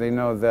where they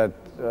know that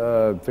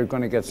they're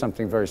going to get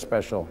something very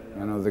special.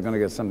 You know, they're going to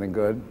get something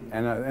good,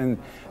 and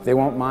they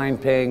won't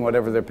mind paying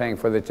whatever they're paying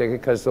for the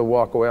ticket, because they'll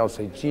walk away and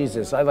say,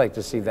 Jesus, I'd like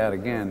to see that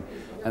again.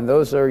 And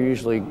those are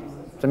usually,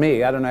 to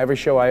me, I don't know, every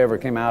show I ever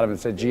came out of and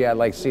said, gee, I'd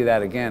like to see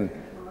that again,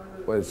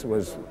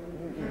 was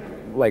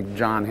like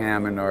John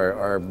Hammond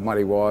or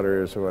Muddy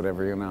Waters or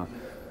whatever, you know,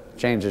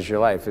 changes your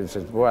life. It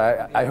says,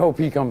 boy, I hope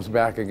he comes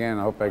back again.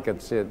 I hope I get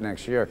to see it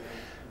next year.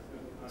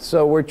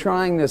 So we're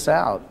trying this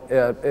out.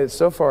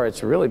 So far,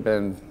 it's really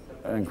been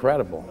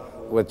incredible.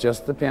 With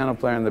just the piano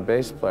player and the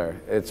bass player,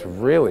 it's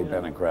really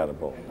been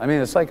incredible. I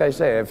mean, it's like I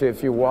say,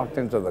 if you walked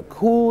into the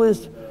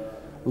coolest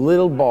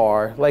little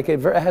bar, like it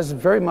has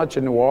very much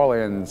a New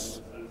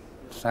Orleans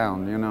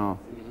sound, you know.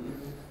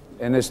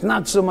 And it's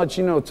not so much,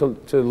 you know,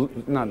 to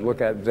not look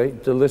at,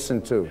 to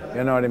listen to,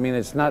 you know what I mean?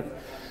 It's not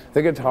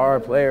the guitar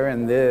player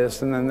and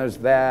this, and then there's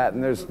that,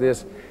 and there's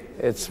this.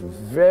 It's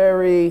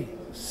very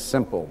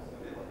simple.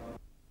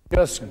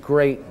 Just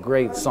great,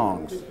 great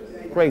songs,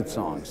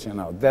 you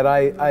know, that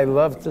I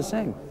love to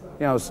sing.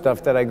 You know,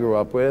 stuff that I grew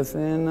up with,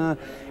 and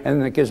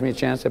it gives me a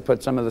chance to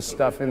put some of the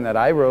stuff in that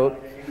I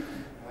wrote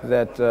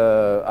that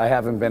I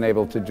haven't been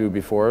able to do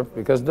before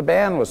because the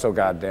band was so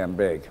goddamn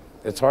big.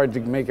 It's hard to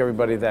make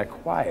everybody that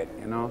quiet,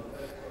 you know.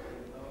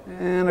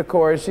 And of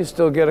course, you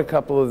still get a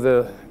couple of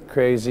the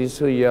crazies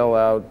who yell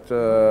out,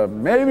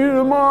 maybe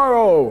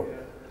tomorrow.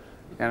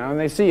 You know, and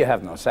they see you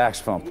have no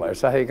saxophone player,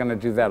 so how are you going to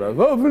do that?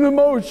 Love and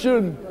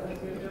emotion.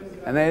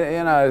 And they,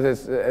 you know,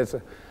 it's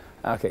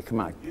okay, come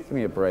on, give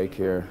me a break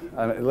here.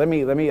 Let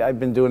me, I've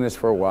been doing this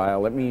for a while.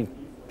 Let me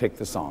pick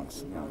the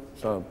songs. You know?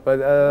 So, but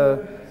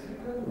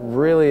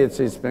really,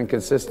 it's been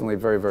consistently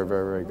very, very,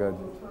 very, very good.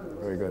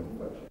 Very good.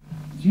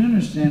 Do you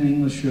understand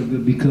English real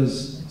good?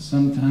 Because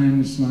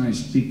sometimes when I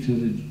speak to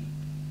the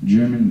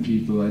German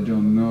people, I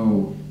don't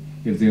know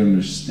if they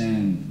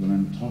understand what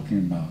I'm talking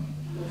about.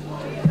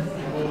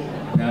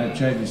 Now, I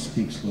try to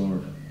speak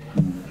slower.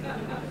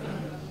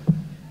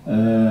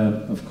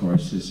 Of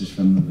course, this is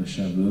from the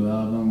Chablis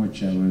album,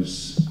 which I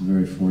was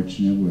very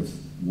fortunate with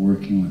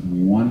working with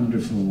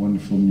wonderful,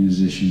 wonderful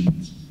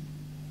musicians.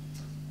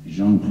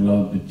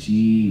 Jean-Claude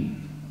Petit,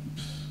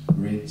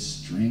 great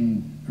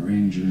string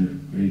arranger,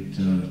 great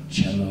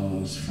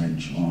cellos,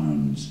 French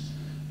horns,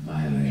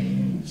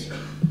 violins.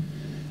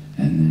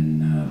 And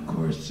then, of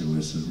course, there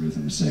was the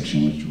rhythm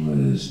section, which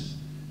was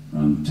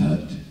Ron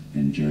Tutt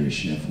and Jerry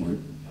Sheffield,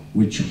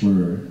 which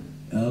were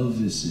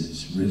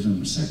Elvis's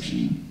rhythm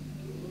section.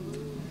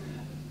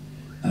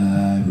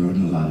 I wrote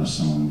a lot of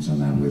songs on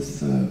that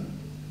with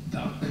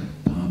Doc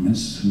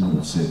Thomas, who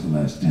would say the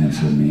last dance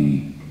with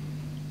me,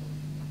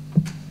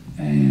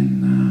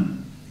 and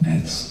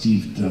at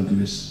Steve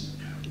Douglas,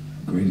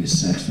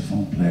 greatest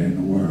saxophone player in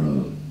the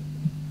world.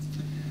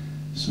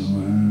 So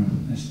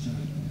let's do it.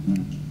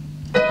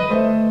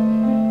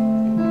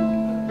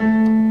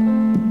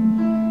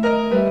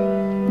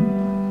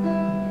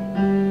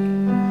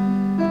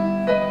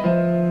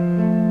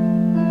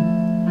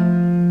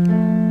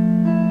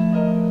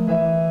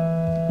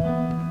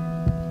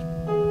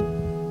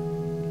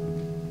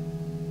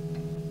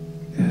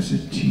 As a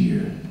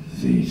tear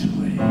fades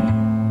away,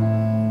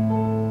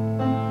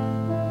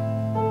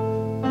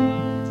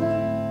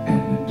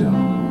 and the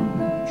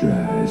dawn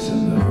dries a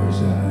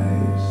lover's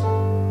eyes,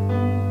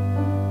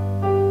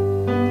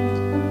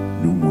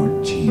 no more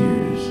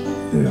tears,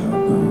 they are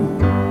gone.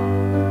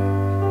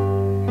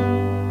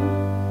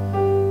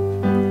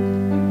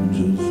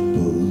 Just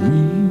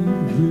believe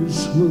this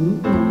will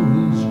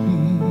always be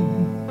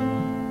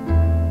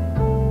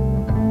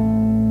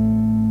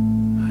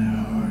my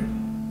heart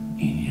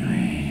in your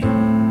hand.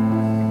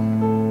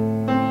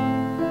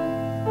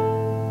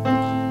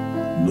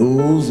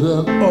 Knows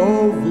that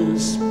all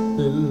this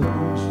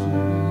belongs to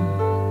me,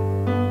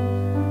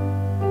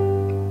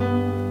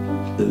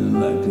 and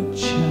like a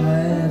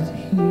child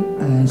here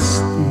I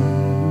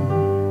stand,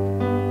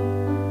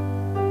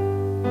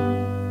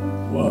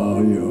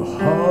 while your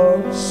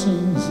heart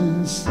sings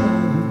inside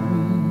of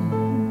me.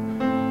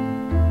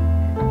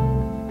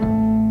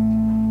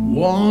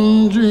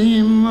 One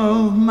dream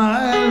of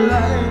my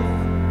life,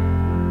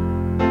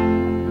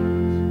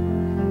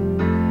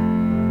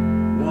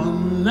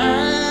 one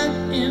night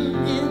in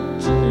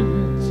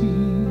eternity.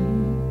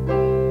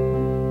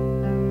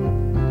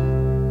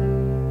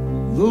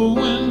 The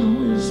wind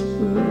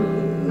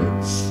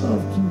whispered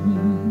soft to me,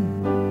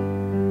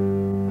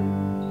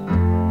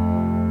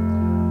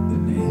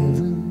 and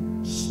heaven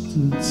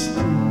stood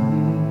still.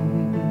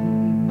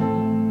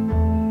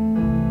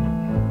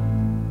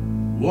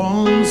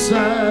 One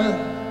side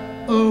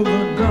of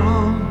the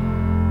dawn,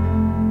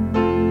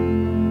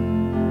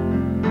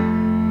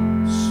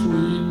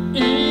 sweet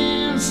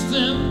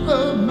instant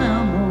of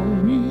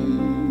memory,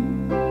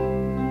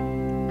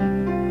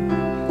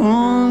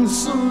 on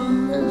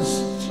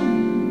celestial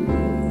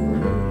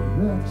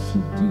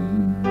rhapsody,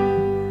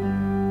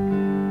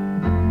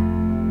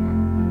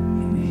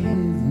 and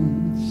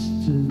heaven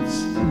stood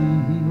still.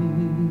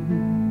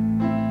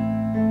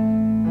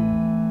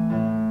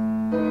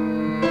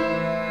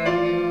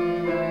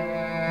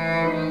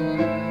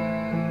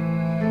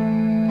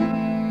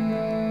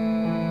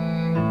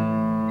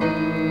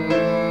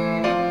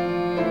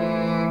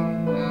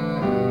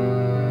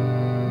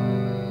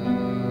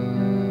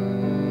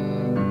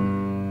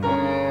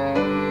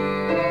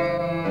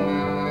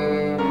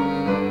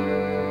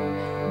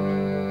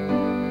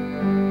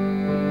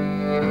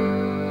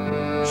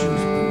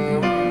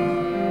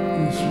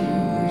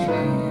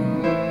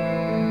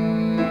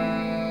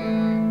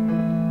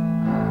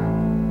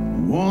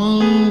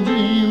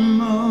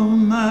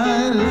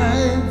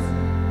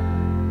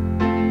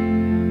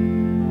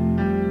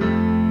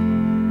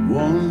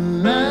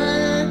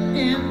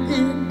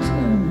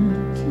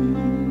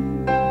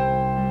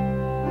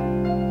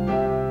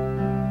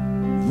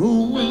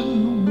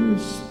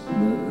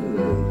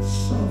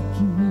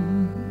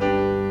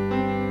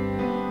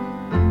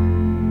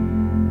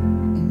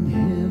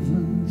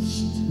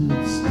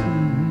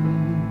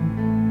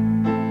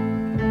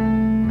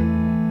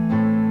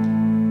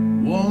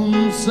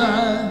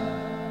 side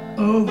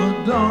of the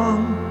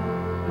dawn,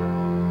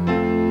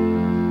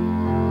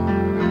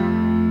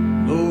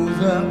 know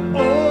that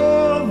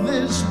all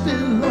this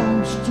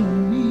belongs to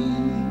me.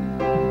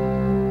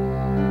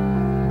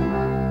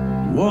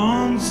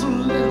 One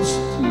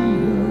celestial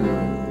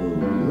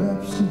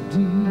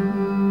rhapsody.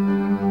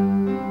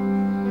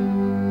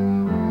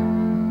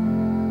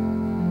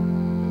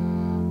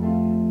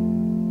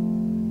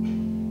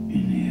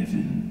 In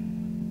heaven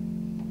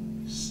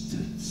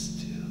stood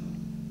still.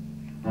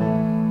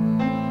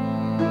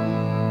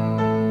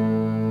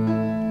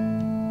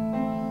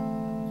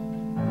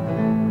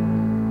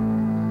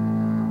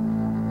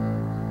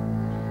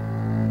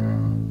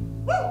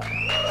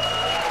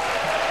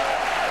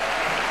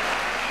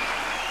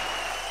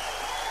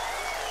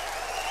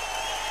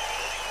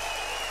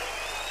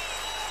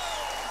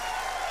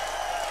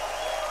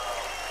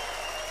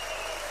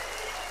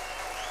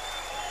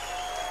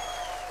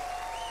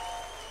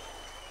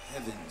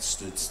 Heaven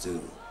stood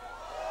still.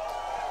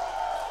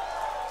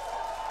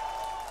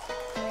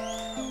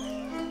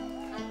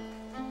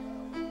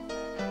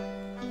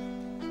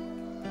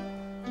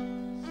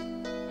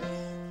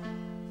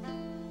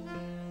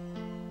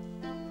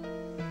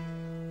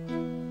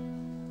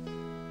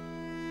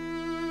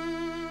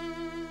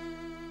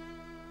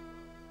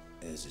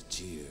 As a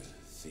tear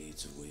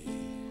fades away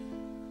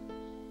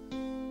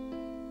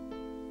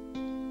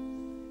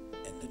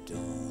and the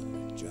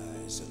dawn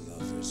dries a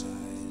lover's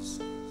eyes,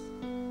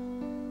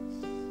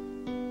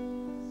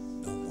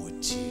 no more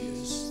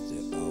tears,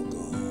 they're all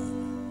gone.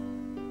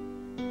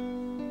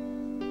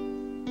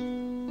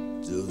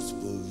 Just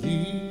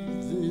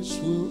believe this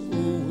will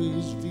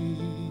always be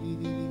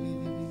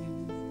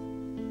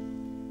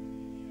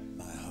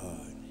my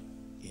heart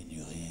in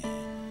your hand.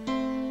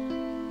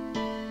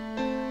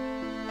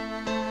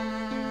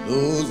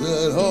 Know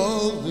that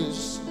all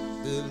this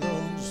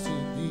belongs to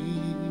me,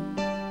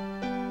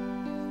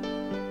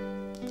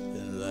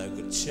 and like a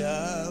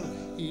child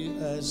here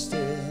I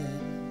stand,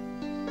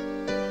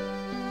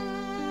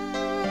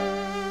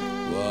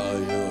 while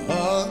your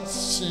heart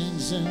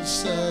sings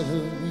inside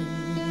of me.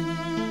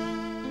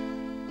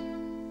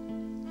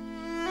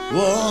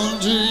 One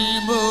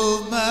dream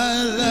of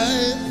my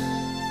life,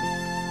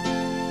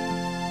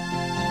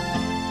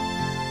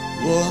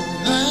 one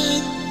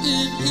night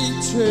in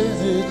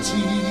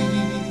eternity.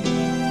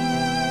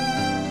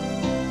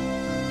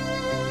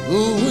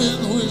 The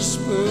wind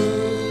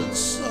whispered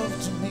soft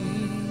to me.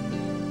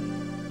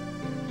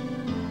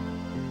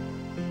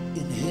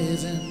 In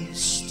heaven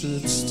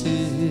stood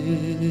still.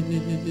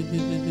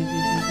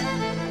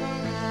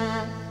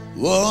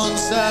 One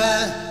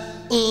side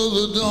of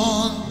the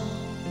dawn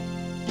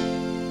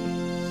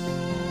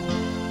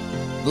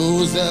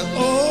knows that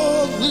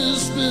all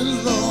this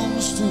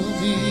belongs to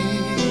me.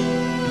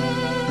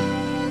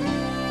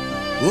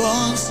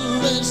 One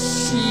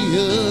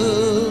celestial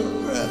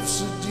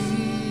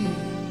rhapsody.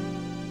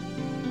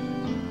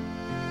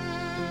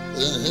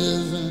 The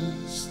heaven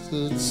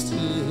stood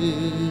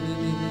still.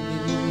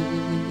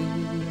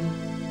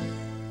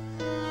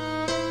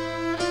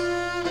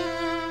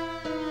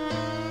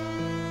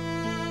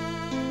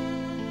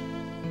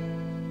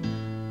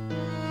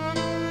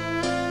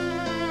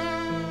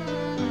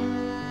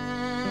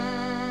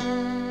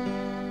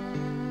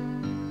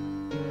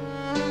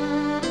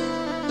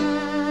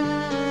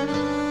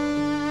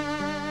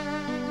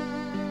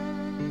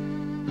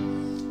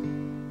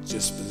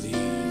 Just believe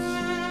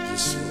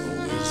this will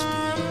always be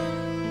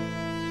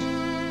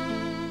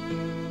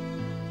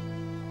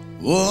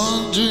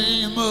one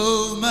dream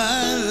of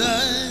my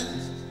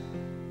life,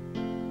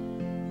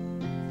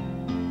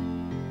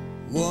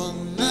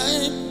 one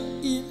night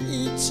in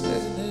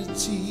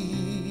eternity.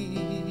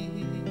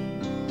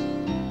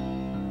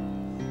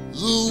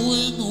 The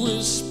wind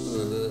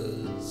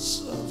whispered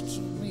soft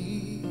to me,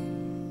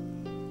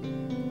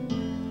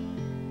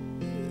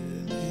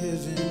 and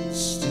heaven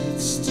stood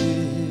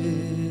still.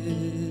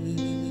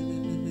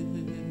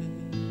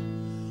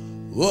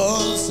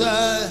 One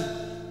side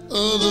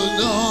of the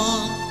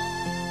dawn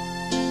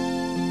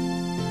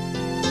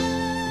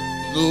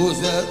knows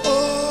that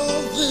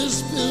all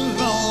this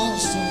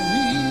belongs to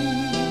me.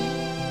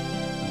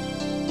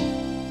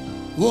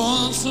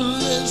 One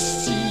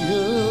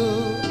celestial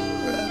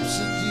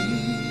rhapsody.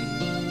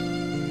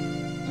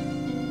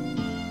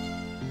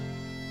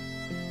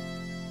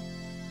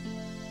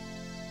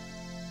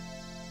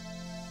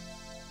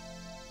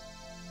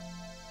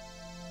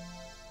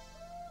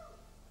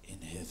 In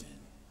heaven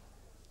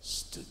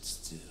stood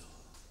still.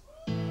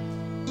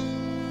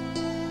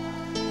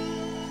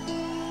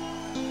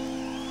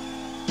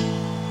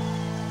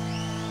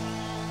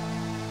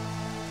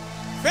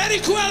 Ready,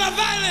 Kuala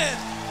Violent!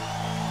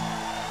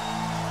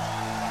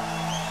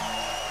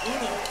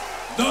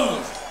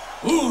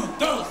 Un,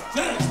 dos,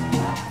 tres.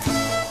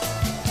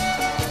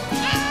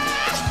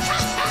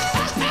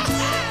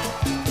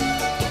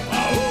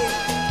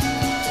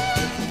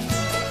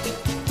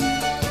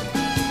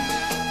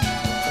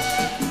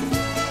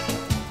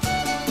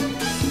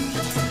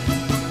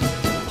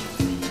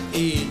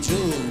 Hey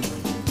Joe,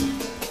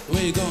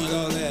 where you going with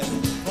all that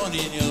money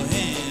in your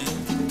hand?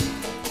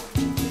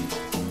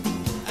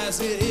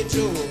 said, hey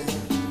Joe,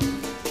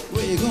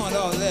 where you going with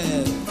all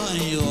that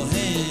money in your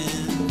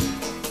hand?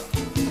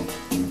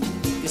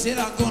 He said,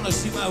 I'm gonna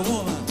see my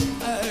woman.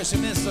 I heard she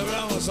messed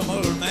around with some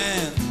other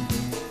man.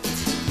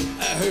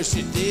 I heard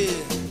she did.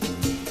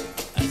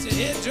 I said,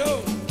 hey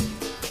Joe,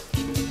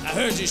 I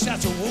heard you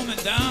shot your woman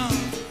down.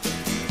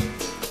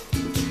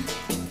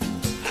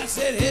 I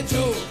said, hey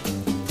Joe,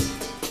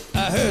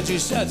 I heard you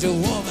shot your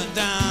woman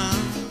down.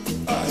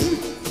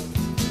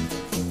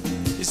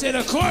 He said,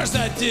 of course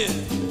I did.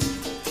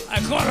 I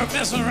caught her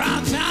messing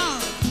around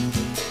town.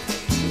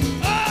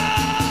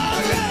 All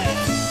right.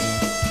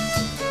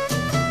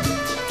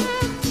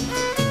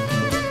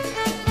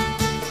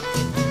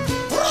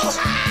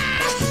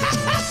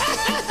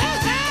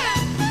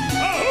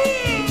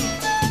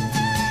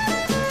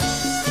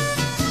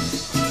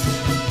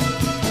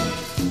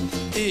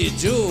 Hey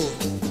Joe,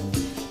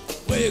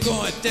 where you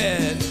going with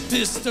that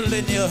pistol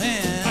in your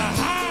hand?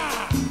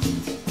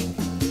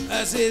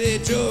 I said, hey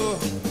Joe,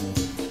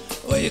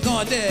 where you going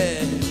with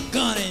that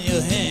gun in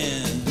your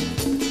hand?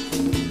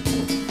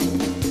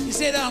 He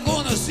said, I'm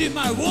going to see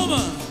my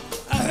woman.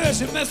 I heard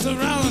she messed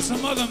around with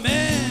some other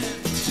man.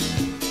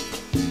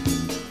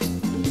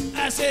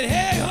 I said,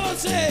 hey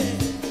Jose,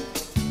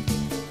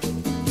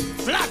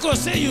 Flaco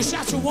said you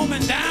shot your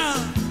woman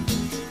down.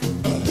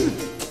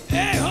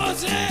 Hey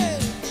Jose,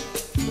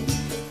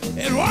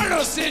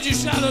 Eduardo said you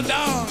shot her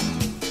down.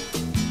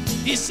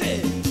 He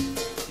said,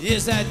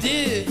 yes I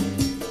did,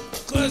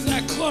 'cause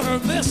I caught her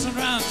messing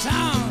around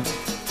town.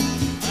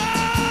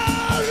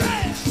 All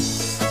right.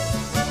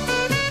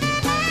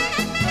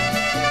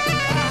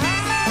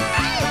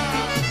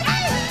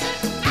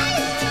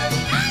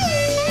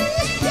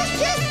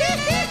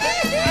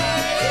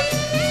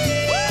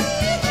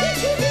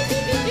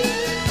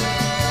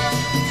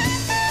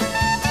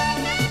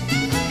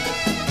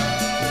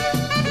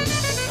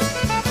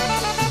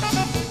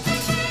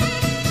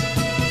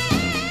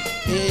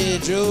 Hey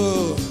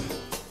Joe,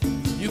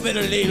 you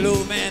better lay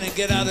low, man, and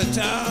get out of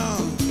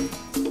town.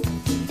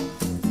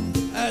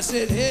 I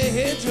said,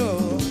 hey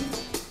Joe,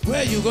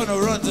 where you gonna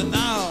run to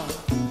now?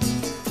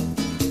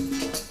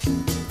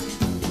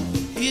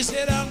 He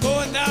said, I'm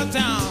going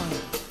downtown.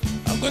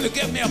 I'm gonna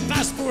get me a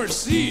passport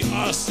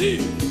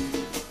CRC.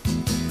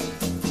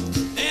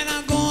 And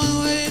I'm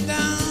going way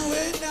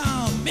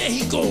down,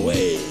 Mexico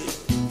way.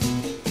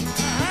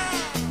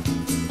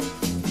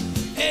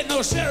 Ain't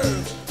no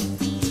sheriff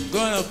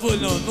gonna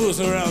put no noose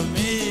around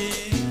me.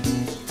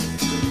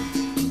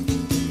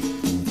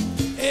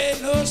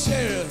 Ain't no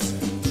sheriff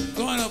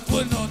gonna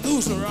put no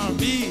noose around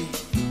me.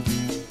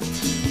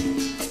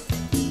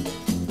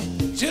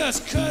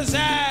 Just 'cause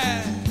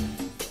I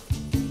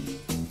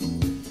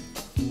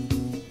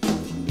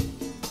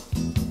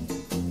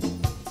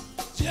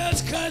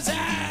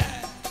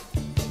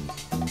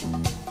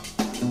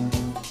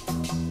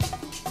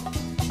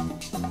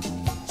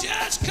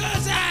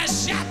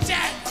shot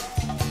that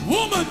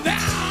woman down.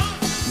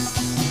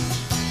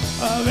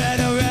 All right,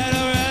 all right,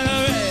 all right,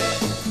 all right.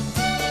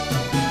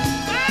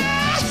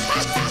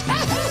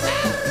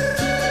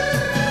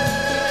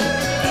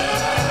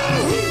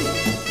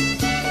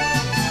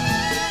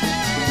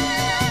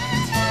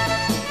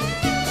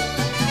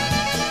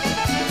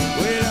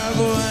 Way down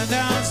going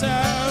down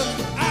south.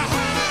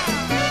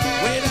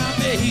 Way down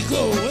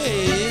Mexico way.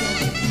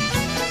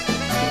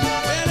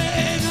 Well, there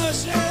ain't no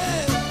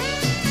sheriff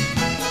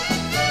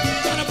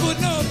gonna put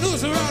no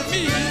noose around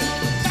me.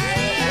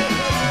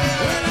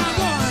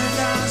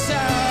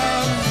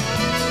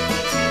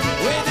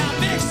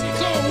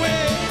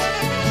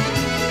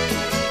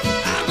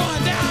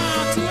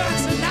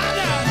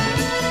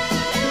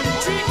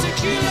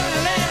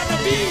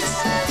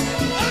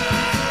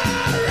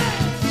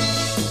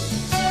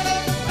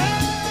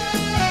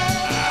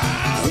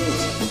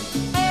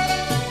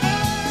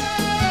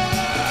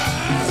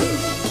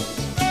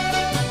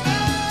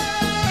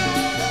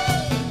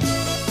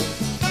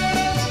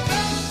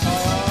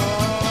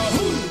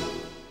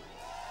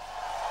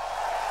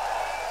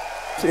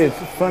 It's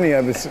funny,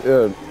 I was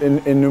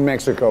in New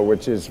Mexico,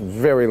 which is a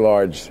very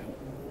large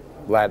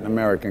Latin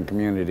American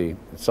community.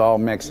 It's all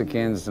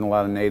Mexicans and a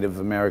lot of Native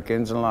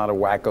Americans and a lot of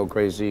wacko,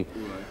 crazy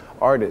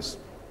artists.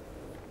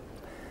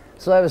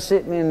 So I was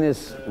sitting in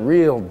this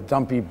real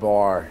dumpy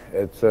bar.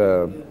 It's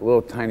a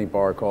little tiny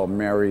bar called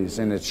Mary's,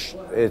 and it's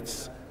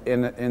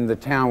in the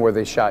town where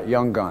they shot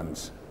Young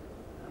Guns.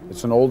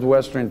 It's an old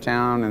western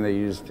town, and they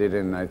used it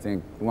in, I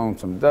think,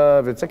 Lonesome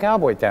Dove. It's a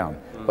cowboy town,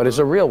 but it's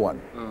a real one.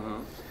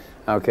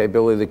 Okay,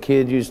 Billy the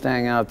Kid used to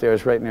hang out there.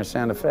 It's right near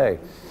Santa Fe.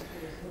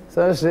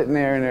 So I was sitting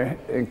there, and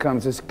in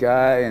comes this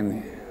guy,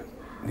 and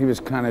he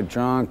was kind of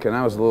drunk, and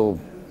I was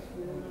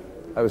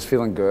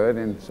feeling good,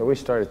 and so we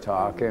started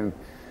talking,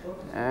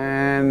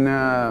 and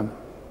I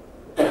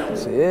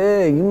said,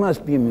 hey, you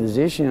must be a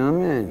musician, huh,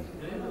 man?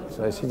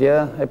 So I said,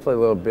 yeah, I play a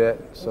little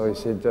bit. So he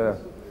said,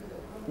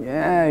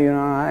 yeah, you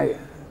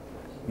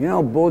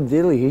know, Bo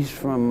Diddley, he's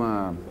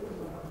from,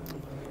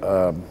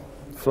 not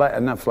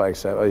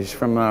Flagstaff, he's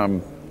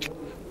from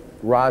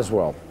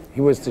Roswell.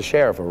 He was the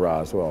sheriff of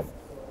Roswell.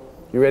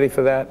 You ready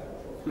for that?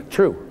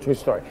 True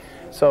story.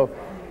 So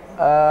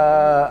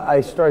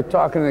I start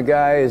talking to the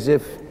guy as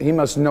if he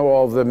must know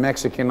all the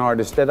Mexican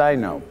artists that I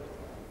know.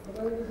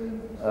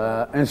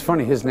 And it's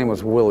funny, his name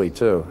was Willie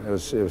too. It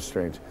was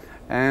strange.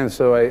 And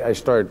so I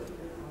start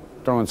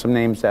throwing some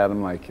names at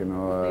him, like, you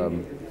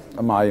know,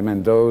 Amalia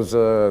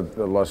Mendoza,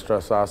 the Los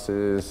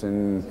Trasaces,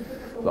 and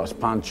Los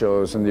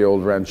Panchos, and the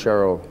old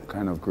ranchero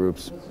kind of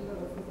groups.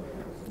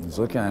 He's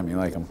looking at me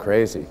like I'm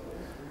crazy.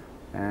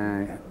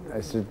 And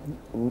I said,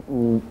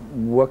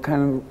 what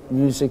kind of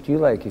music do you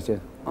like? He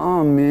said,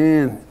 oh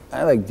man,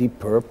 I like Deep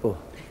Purple.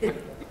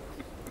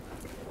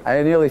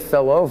 I nearly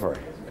fell over.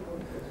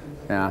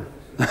 Yeah,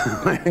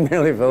 I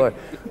nearly fell over.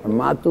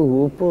 Mato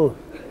Hupo.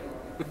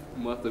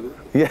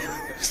 Yeah,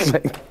 it's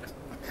like,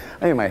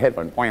 I think my head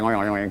went,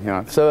 you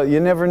know. So you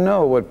never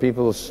know what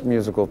people's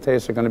musical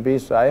tastes are going to be,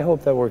 so I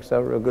hope that works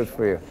out real good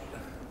for you,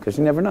 because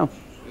you never know.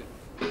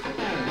 All right,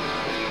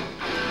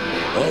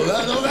 all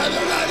right, all right, all right.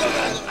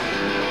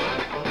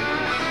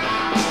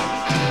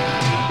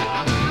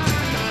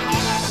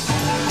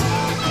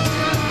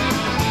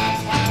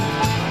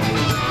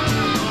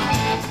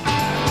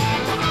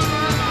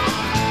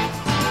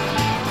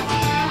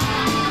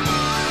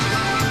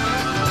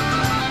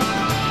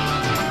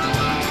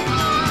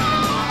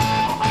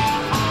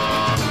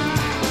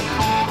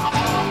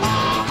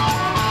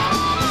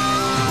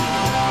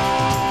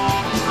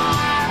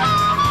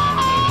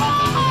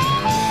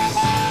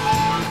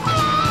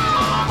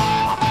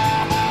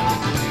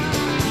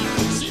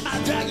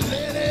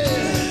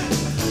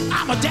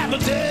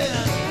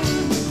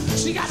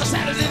 She got a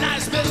Saturday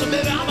night special,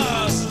 baby. I'm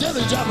a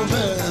steady jobber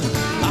man.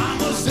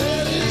 I'm a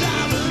steady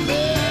jobber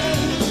man.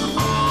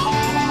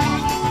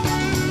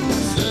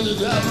 Steady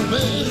jobber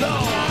man,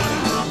 Lord.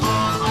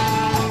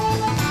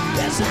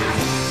 Yes, I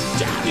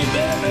drive you,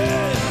 baby.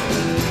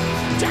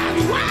 Drive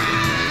you wild.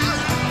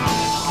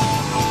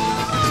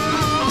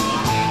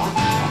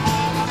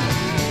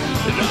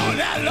 You know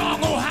that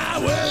long old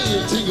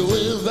highway, take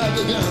away back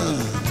again.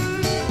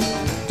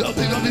 Don't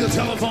pick up your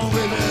telephone,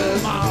 baby.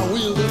 My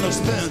wheels in a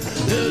spin.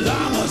 Yes,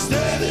 I'm a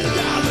steady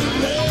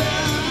driving man.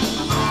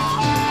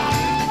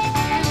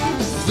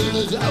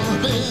 Steady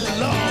driving man,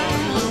 Lord.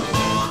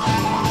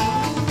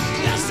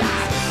 Yes, I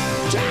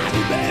drive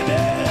you, baby.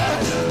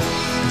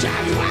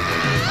 Drive you wild.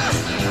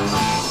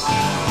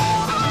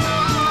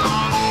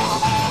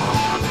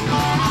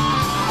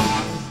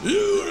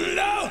 You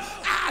know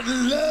I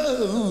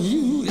love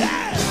you,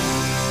 yeah.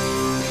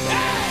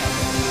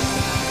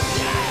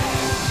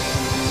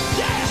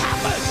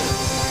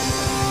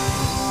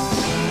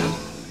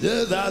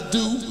 Yes, I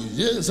do.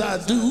 Yes, I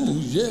do.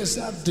 Yes,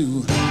 I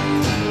do.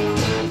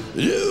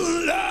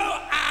 You know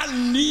I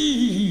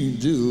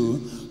need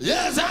you.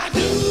 Yes, I do.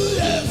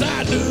 Yes,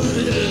 I do.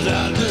 Yes,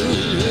 I do.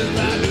 Yes, I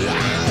do.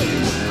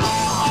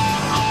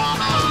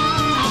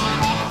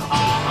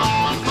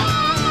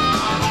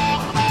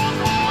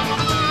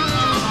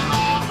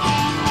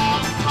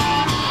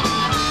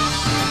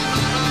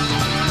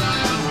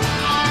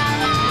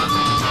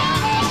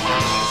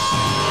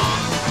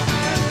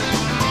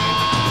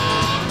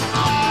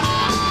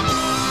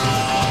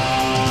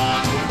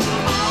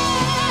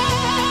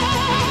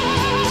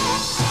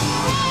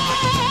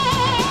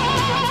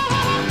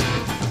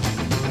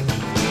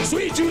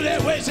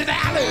 In the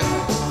alley,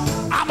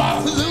 I'm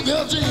off with the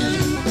girl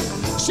Jean.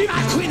 She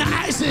my queen of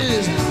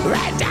ices,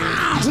 right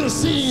down to the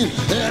scene.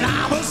 And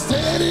I'm a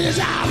steady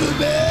driving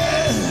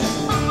man.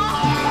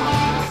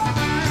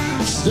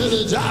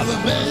 Steady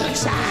driving man.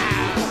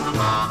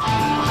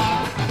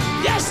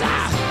 Yes,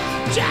 I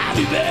drive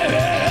you, baby.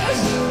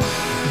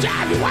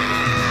 Drive you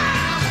wild.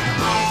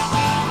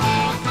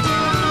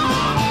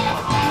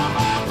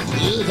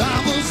 Yes,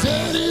 I'm a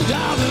steady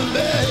driving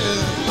man.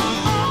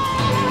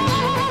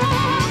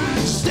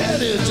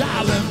 Steady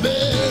driving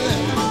man.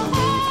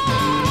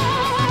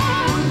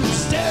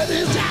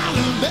 Steady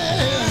driving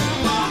man.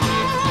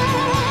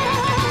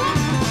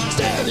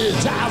 Steady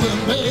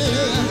driving man.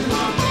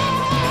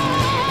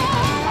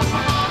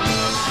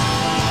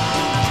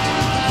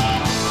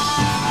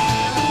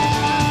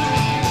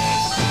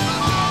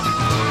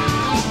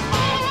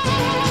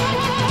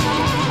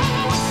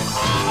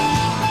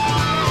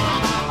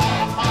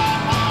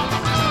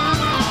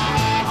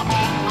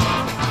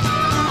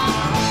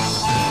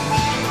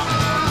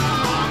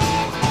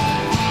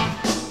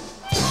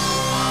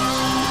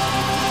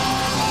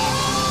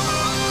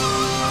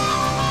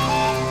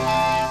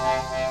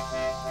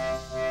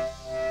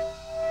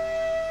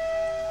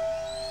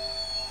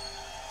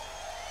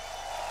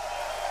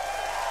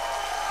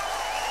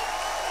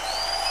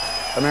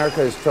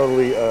 America is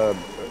totally,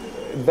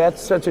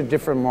 that's such a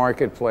different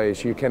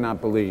marketplace, you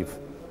cannot believe.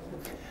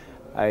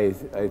 I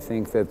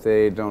think that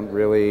they don't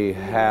really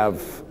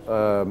have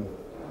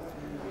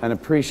an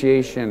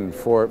appreciation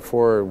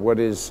for what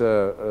is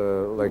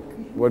like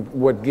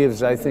what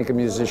gives, I think, a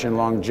musician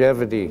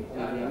longevity,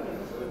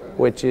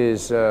 which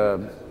is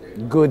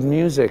good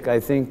music. I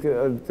think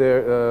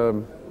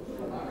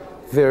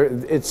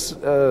it's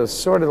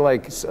sort of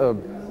like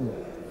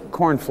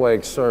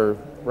cornflakes or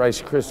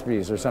Rice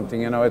Krispies or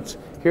something, you know, it's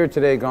here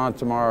today, gone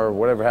tomorrow, or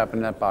whatever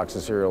happened to that box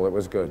of cereal, it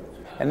was good.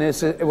 And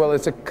this is, well,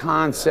 it's a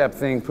concept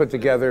thing put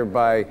together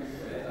by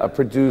a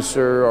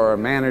producer or a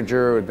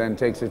manager who then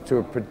takes it to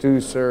a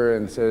producer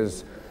and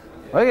says,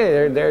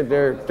 okay,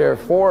 there are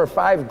 4 or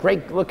 5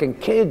 great-looking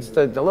kids.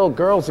 The little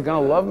girls are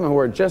going to love them who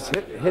are just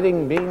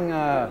being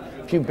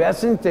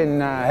pubescent,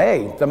 and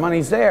hey, the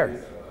money's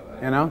there,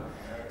 you know?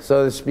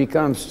 So this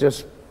becomes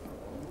just...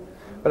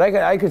 But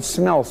I could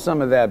smell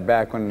some of that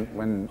back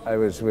when I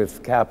was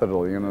with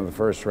Capitol, you know, the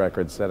first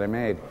records that I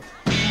made.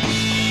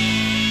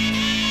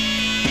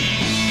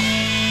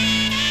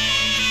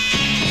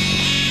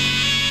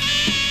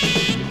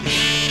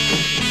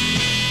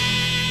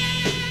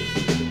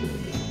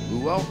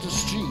 Walk the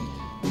street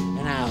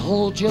and I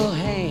hold your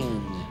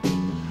hand,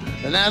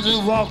 and as we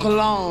walk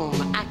along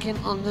I can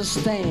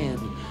understand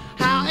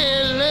how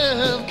a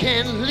love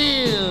can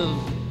live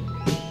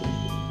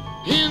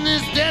in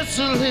this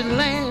desolate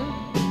land.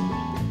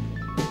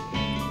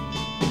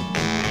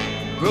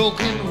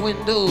 Broken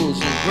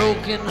windows and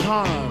broken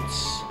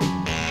hearts,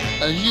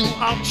 and you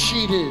are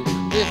cheated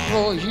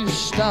before you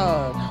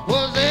start.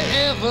 Was there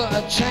ever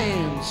a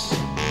chance?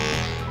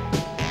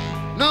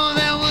 No,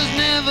 there was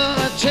never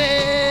a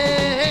chance.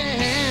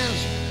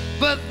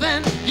 But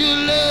then you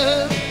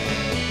love,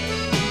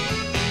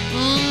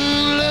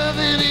 love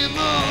and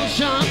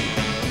emotion.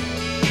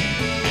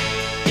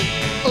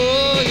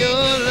 Oh,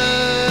 your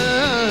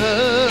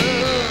love,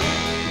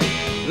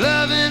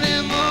 love and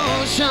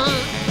emotion.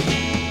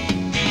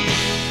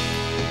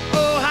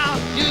 Oh, how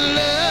you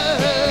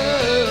love,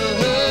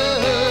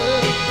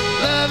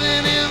 love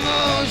and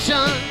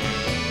emotion.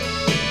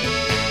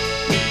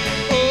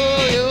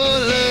 Oh, your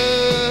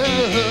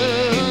love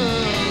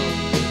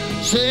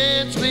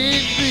sets me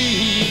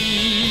free.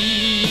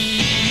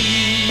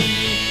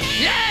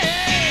 Yeah.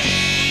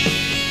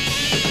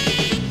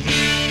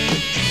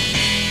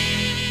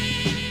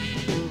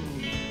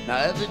 Now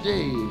every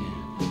day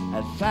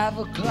at 5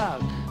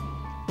 o'clock,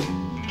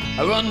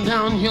 I run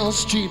down your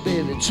street,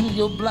 baby, to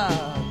your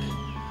block,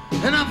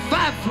 and up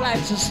 5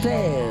 flights of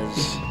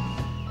stairs,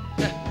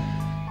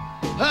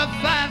 up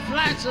 5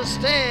 flights of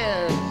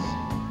stairs,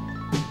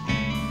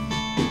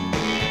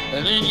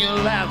 and in your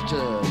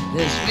laughter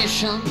there's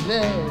mission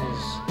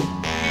bells,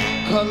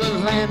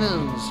 colored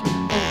lanterns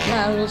and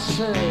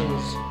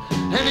carousels,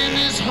 and in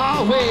this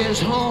hallway is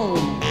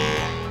home.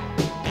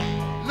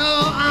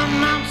 No, I'm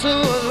not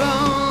so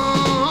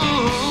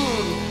alone,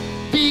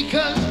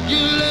 because you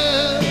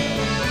love,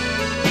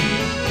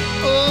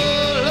 oh,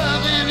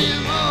 love and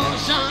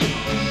emotion.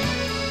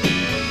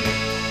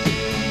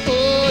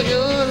 Oh,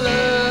 your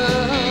love,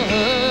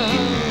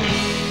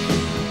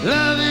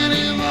 love and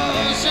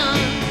emotion.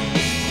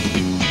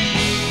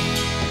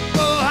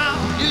 Oh, how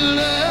you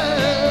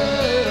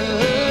love,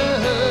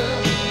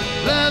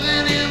 love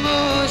and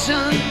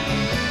emotion.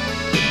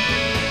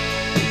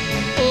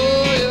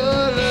 Oh,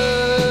 your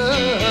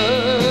love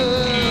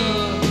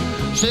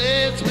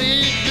sets me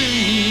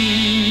free.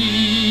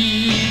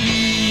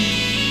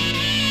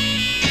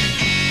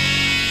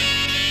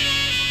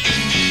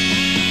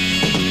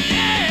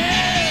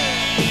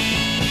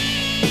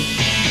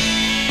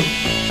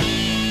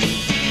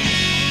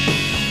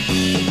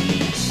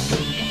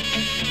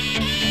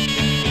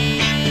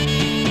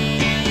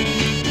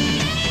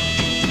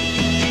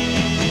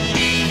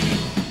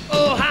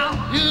 Oh, how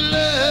you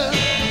love,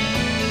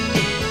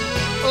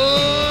 oh,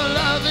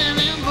 love and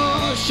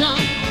emotion.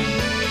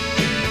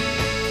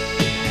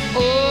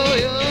 Oh,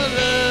 your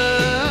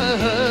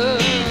love,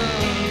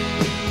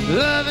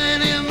 love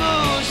and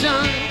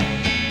emotion.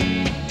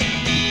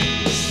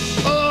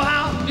 Oh,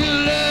 how you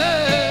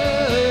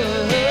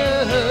love,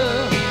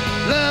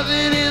 love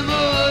and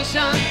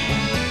emotion.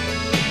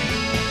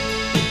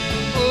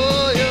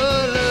 Oh, your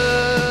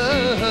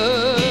love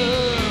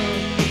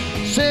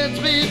sets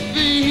me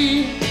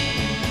free.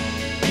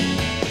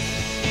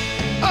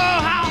 Oh,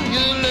 how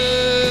you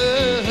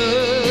love,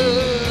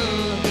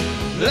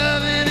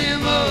 love and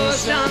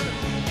emotion.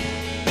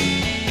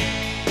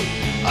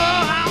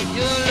 Oh, how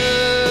you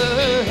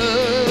love,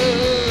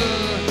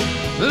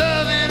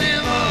 love and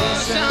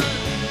emotion.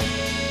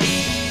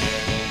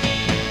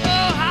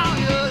 Oh, how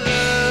you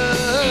love.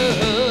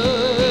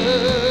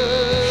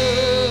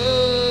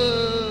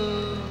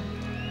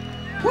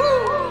 Woo!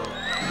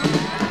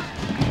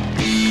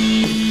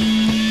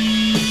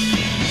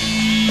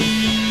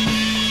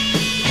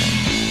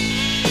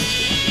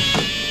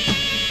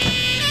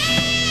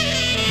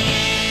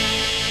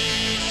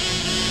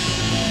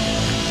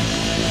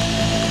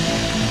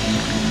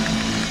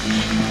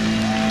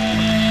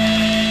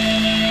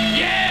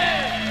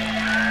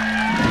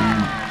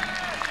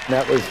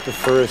 That was the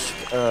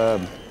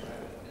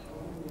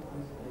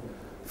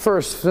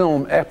first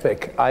film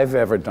epic I've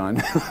ever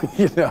done.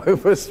 You know,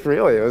 it was,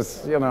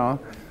 you know,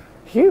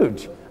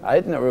 huge.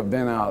 I'd never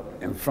been out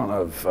in front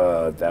of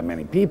that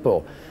many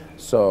people.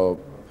 So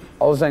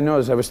all I know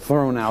is I was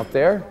thrown out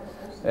there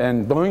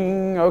and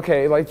boing,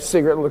 okay, light the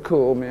cigarette, look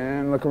cool,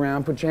 man. Look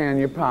around, put your hand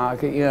in your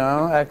pocket, you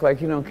know, act like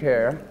you don't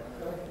care.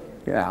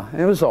 Yeah,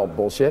 it was all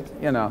bullshit,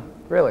 you know,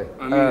 really.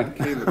 I mean, it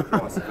came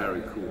across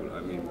very cool. I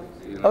mean,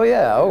 you Oh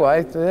yeah. Oh,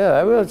 I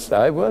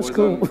was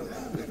cool.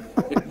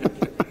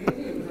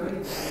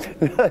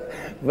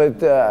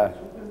 But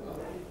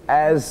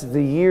as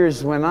the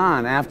years went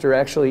on, after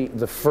actually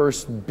the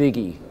first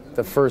biggie,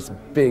 the first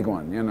big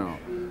one, you know,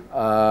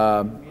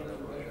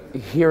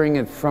 hearing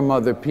it from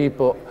other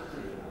people,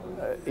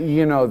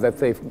 you know, that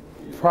they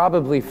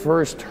probably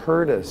first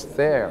heard us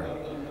there,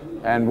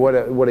 and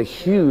what a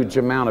huge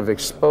amount of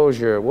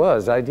exposure it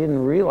was. I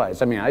didn't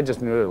realize. I mean, I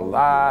just knew there were a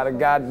lot of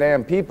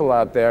goddamn people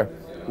out there.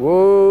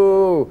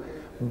 Whoa!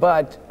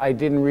 But I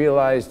didn't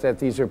realize that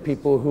these are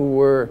people who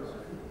were,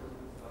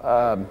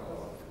 well,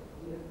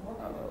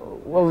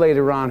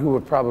 later on, who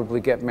would probably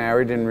get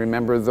married and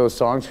remember those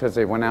songs because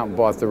they went out and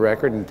bought the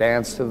record and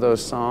danced to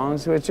those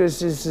songs, which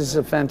is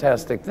a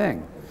fantastic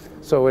thing.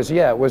 So it was,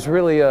 yeah, it was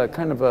really a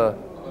kind of a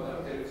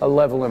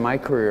level in my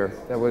career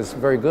that was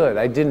very good.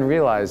 I didn't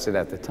realize it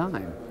at the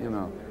time, you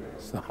know.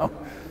 So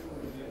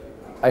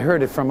I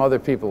heard it from other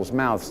people's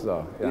mouths,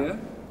 though. Yeah,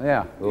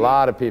 yeah, a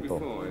lot of people.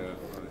 Before, yeah.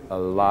 A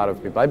lot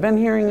of people. I've been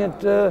hearing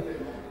it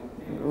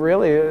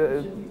really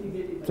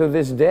to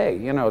this day,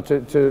 you know, to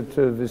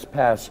this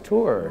past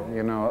tour,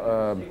 you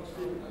know.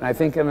 I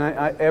think in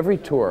every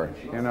tour,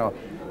 you know,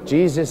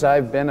 Jesus,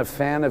 I've been a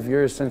fan of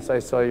yours since I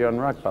saw you on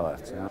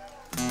Rockpalast. You know?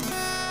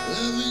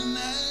 Every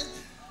night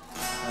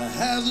I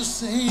have the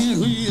same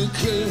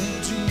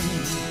reoccurring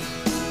dream.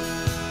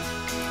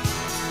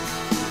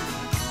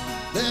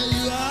 There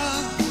you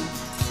are,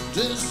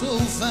 dressed so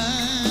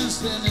fine,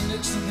 standing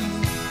next to me.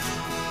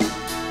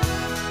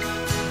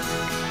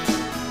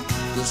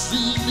 You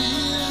see me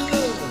in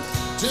love,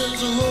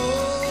 tears of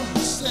war,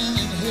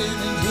 standing hand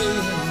in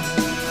hand.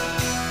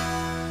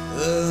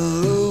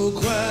 Hello,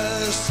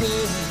 Christ,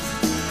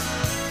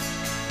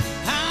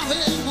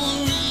 Ave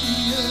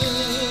Maria.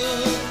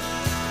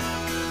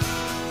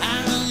 I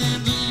look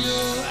into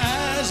your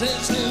eyes and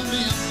tell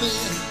me I'm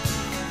there.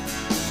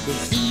 The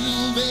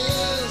funeral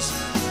bells,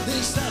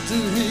 they start to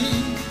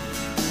ring.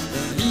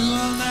 And you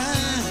are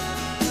mine,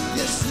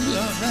 yes you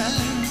are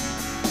mine,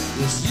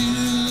 yes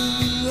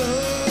you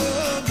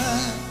are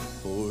mine.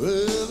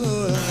 Forever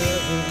and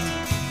ever,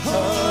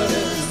 heart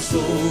and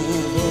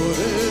soul.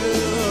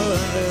 Forever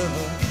and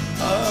ever,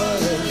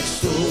 heart and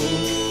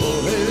soul.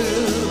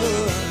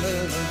 Forever and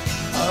ever,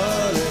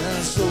 heart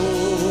and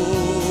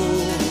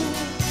soul.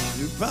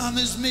 You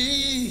promised me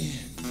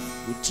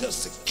with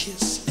just a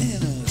kiss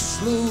and a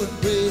slow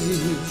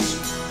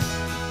embrace.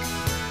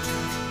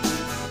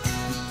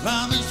 You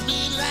promised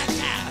me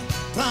like I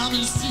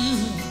promised you.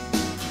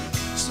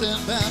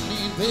 Stand by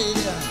me, baby,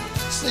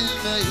 stand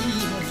by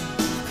you.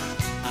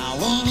 I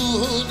wanna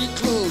hold you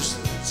close,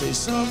 say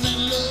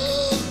something,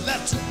 love,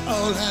 that's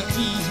all I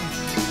need.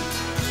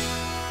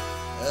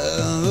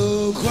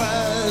 Hello,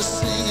 choir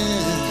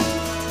singing,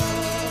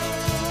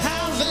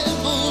 Ave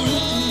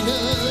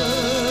Maria.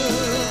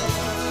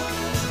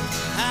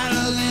 I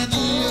look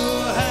into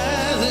your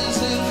eyes and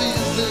say me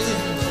there.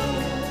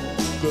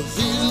 The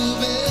funeral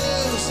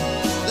bells,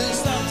 they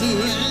start to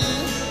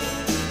ring.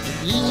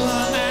 And you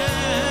are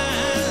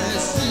mine,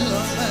 yes you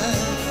are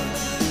mine,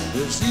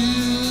 yes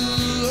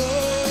you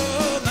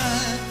are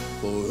mine.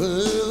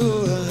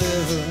 Forever and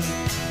ever,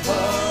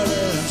 heart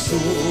and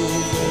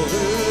soul.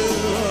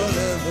 Forever and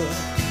ever,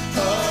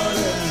 heart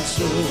and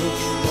soul.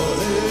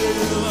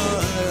 Forever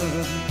and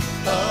ever,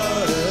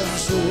 heart and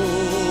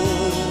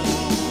soul.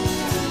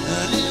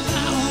 And if I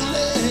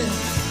only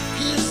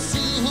kiss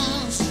you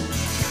once, I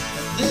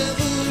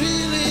never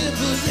really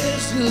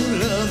possess your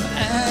love, I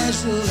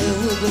surely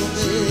would go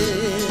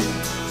mad.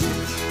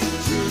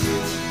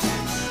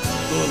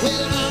 But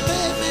when a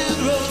madman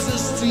rolls the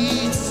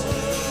streets,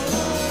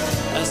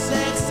 a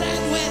sad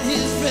sight when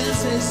his friends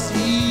say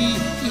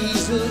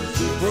he's a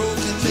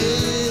broken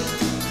man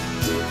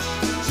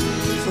from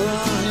his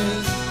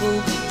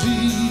broken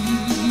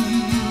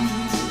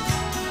dreams.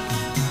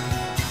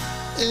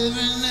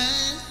 Every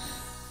night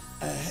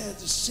I had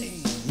the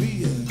same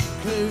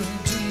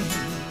reoccurring dream.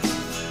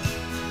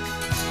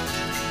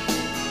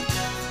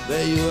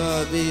 There you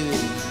are, baby,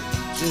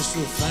 just so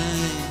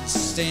fine,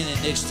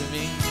 standing next to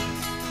me.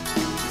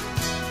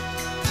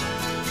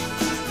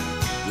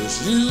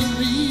 Just you and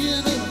me in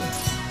a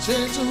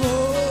church of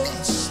war,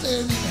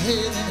 standing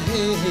hand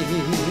in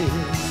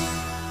hand.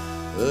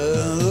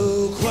 Hello,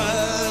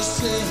 choir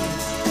sing,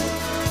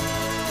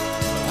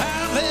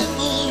 Ave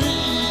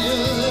Maria.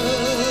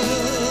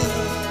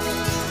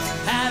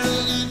 I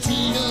look into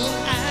your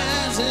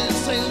eyes and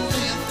say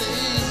many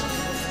things.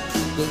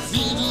 The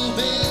funeral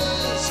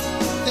bells,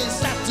 they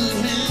stop to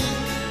ring.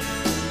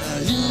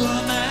 You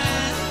are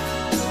mine,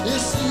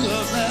 yes you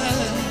are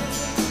mine,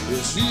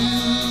 yes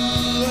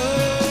you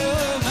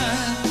are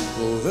mine.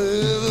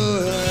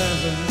 Forever and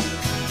ever,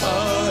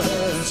 heart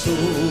and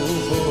soul.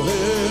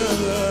 Forever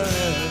and ever,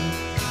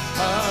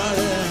 heart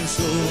and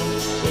soul.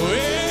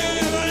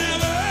 Forever and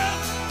ever,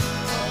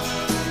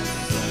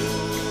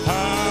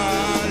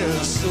 heart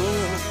and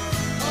soul.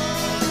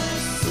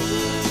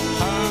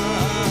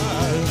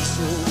 Heart and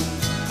soul.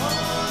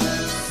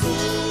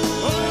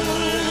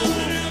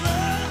 Forever and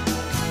ever,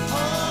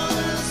 heart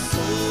and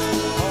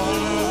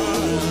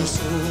soul.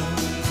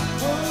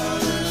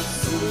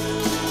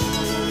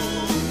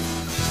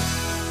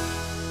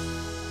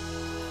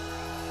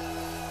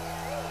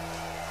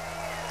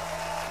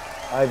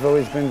 I've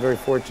always been very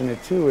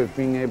fortunate too of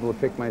being able to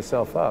pick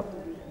myself up,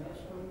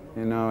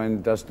 you know,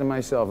 and dusting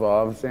myself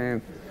off,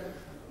 saying,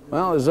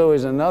 well, there's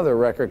always another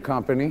record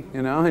company,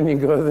 you know, and you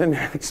go to the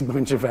next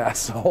bunch of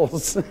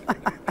assholes.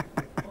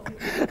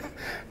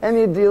 And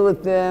you deal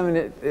with them, and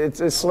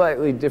it's a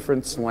slightly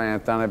different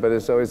slant on it, but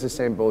it's always the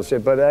same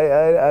bullshit. But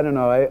I don't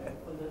know.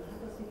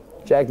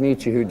 Jack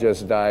Nietzsche, who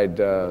just died,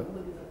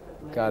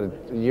 God,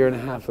 a year and a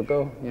half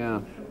ago,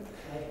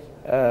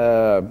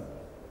 yeah.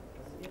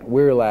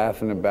 We were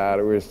laughing about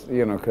it. We were,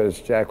 you know, because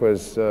Jack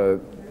was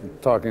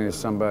talking to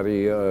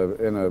somebody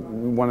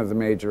in one of the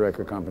major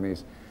record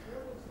companies,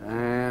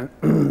 and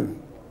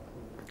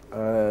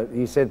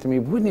he said to me,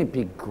 "Wouldn't it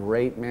be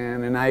great,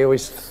 man?" And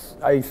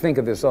I think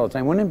of this all the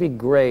time. Wouldn't it be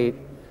great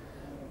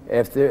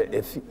if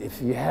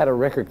you had a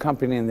record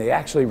company and they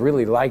actually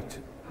really liked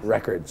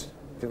records,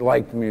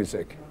 liked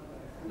music?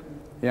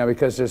 You know,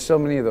 because there's so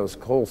many of those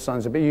cold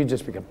sons of bitches, you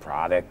just become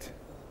product.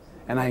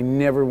 And I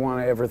never want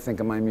to ever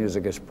think of my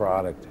music as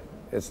product.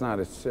 It's not,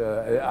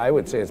 I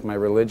would say it's my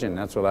religion.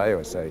 That's what I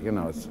always say. You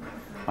know, it's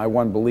my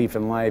one belief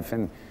in life.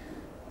 And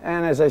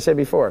as I said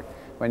before,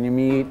 when you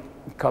meet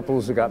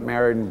couples who got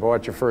married and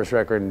bought your first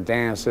record and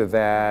dance to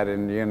that,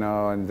 and you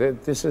know, and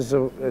this is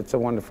it's a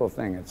wonderful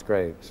thing. It's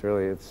great. It's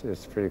really,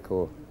 it's pretty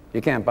cool.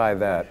 You can't buy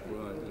that,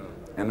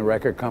 and the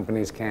record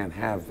companies can't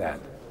have that.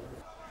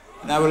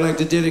 And I would like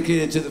to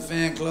dedicate it to the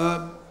fan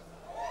club.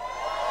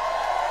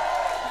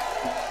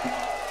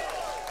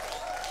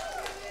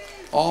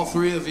 All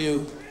three of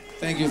you,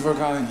 thank you for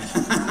coming.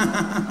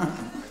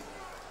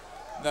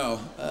 No,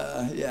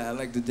 yeah, I'd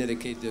like to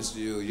dedicate this to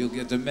you. You'll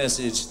get the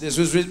message. This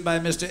was written by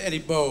Mr. Eddie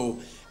Bow.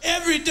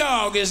 Every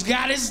dog has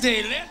got its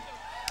day.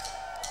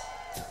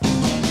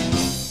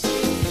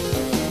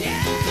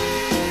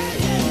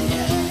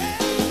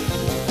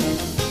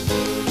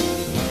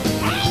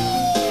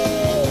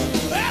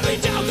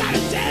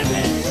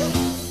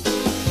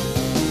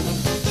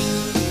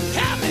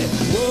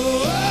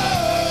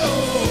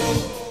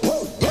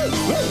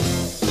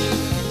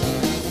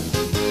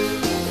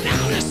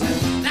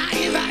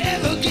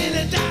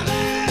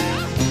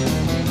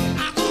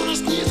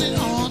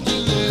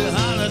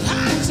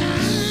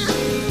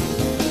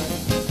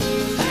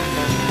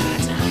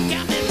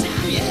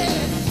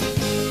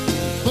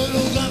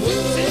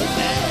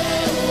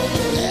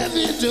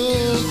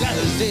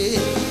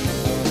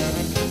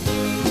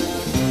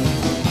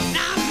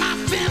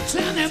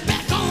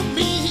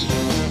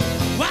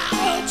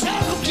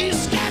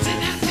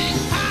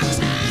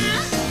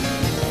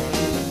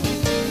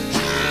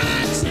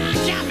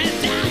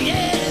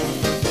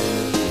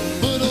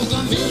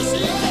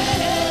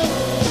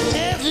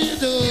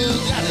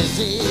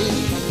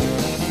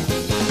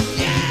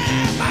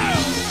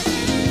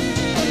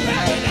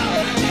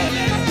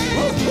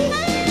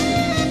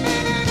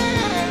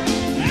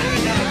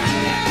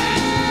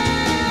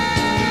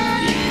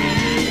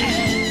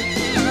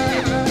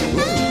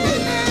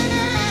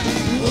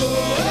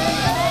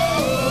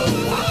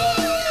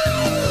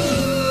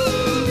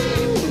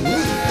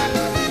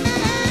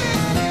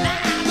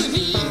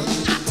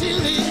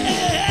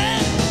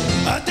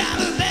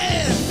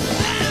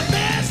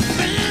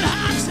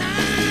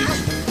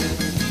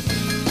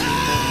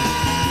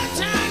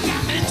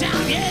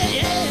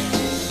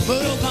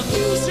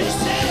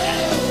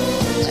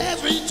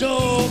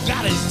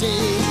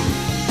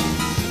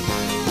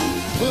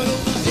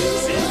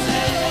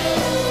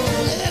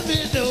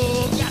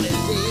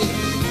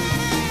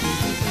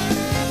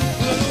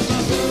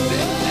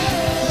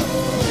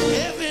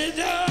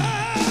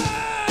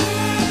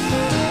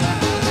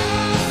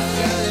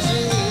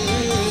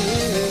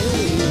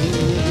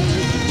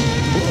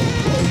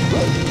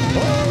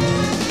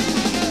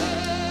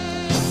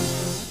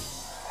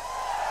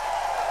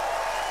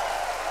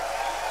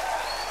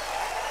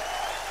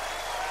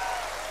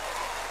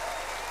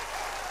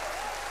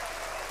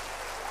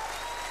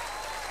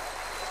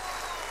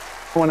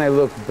 When I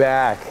look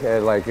back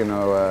at, like, you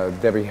know,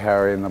 Debbie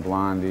Harry and the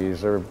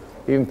Blondies, or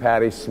even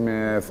Patti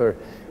Smith, or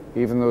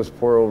even those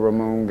poor old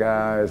Ramon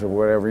guys, or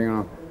whatever, you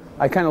know,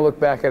 I kind of look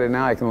back at it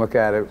now. I can look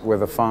at it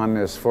with a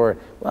fondness for,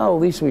 well,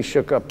 at least we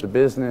shook up the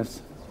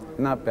business.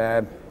 Not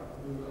bad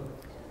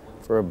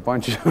for a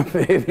bunch of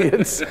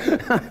idiots.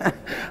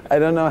 I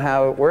don't know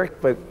how it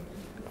worked, but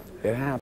it happened.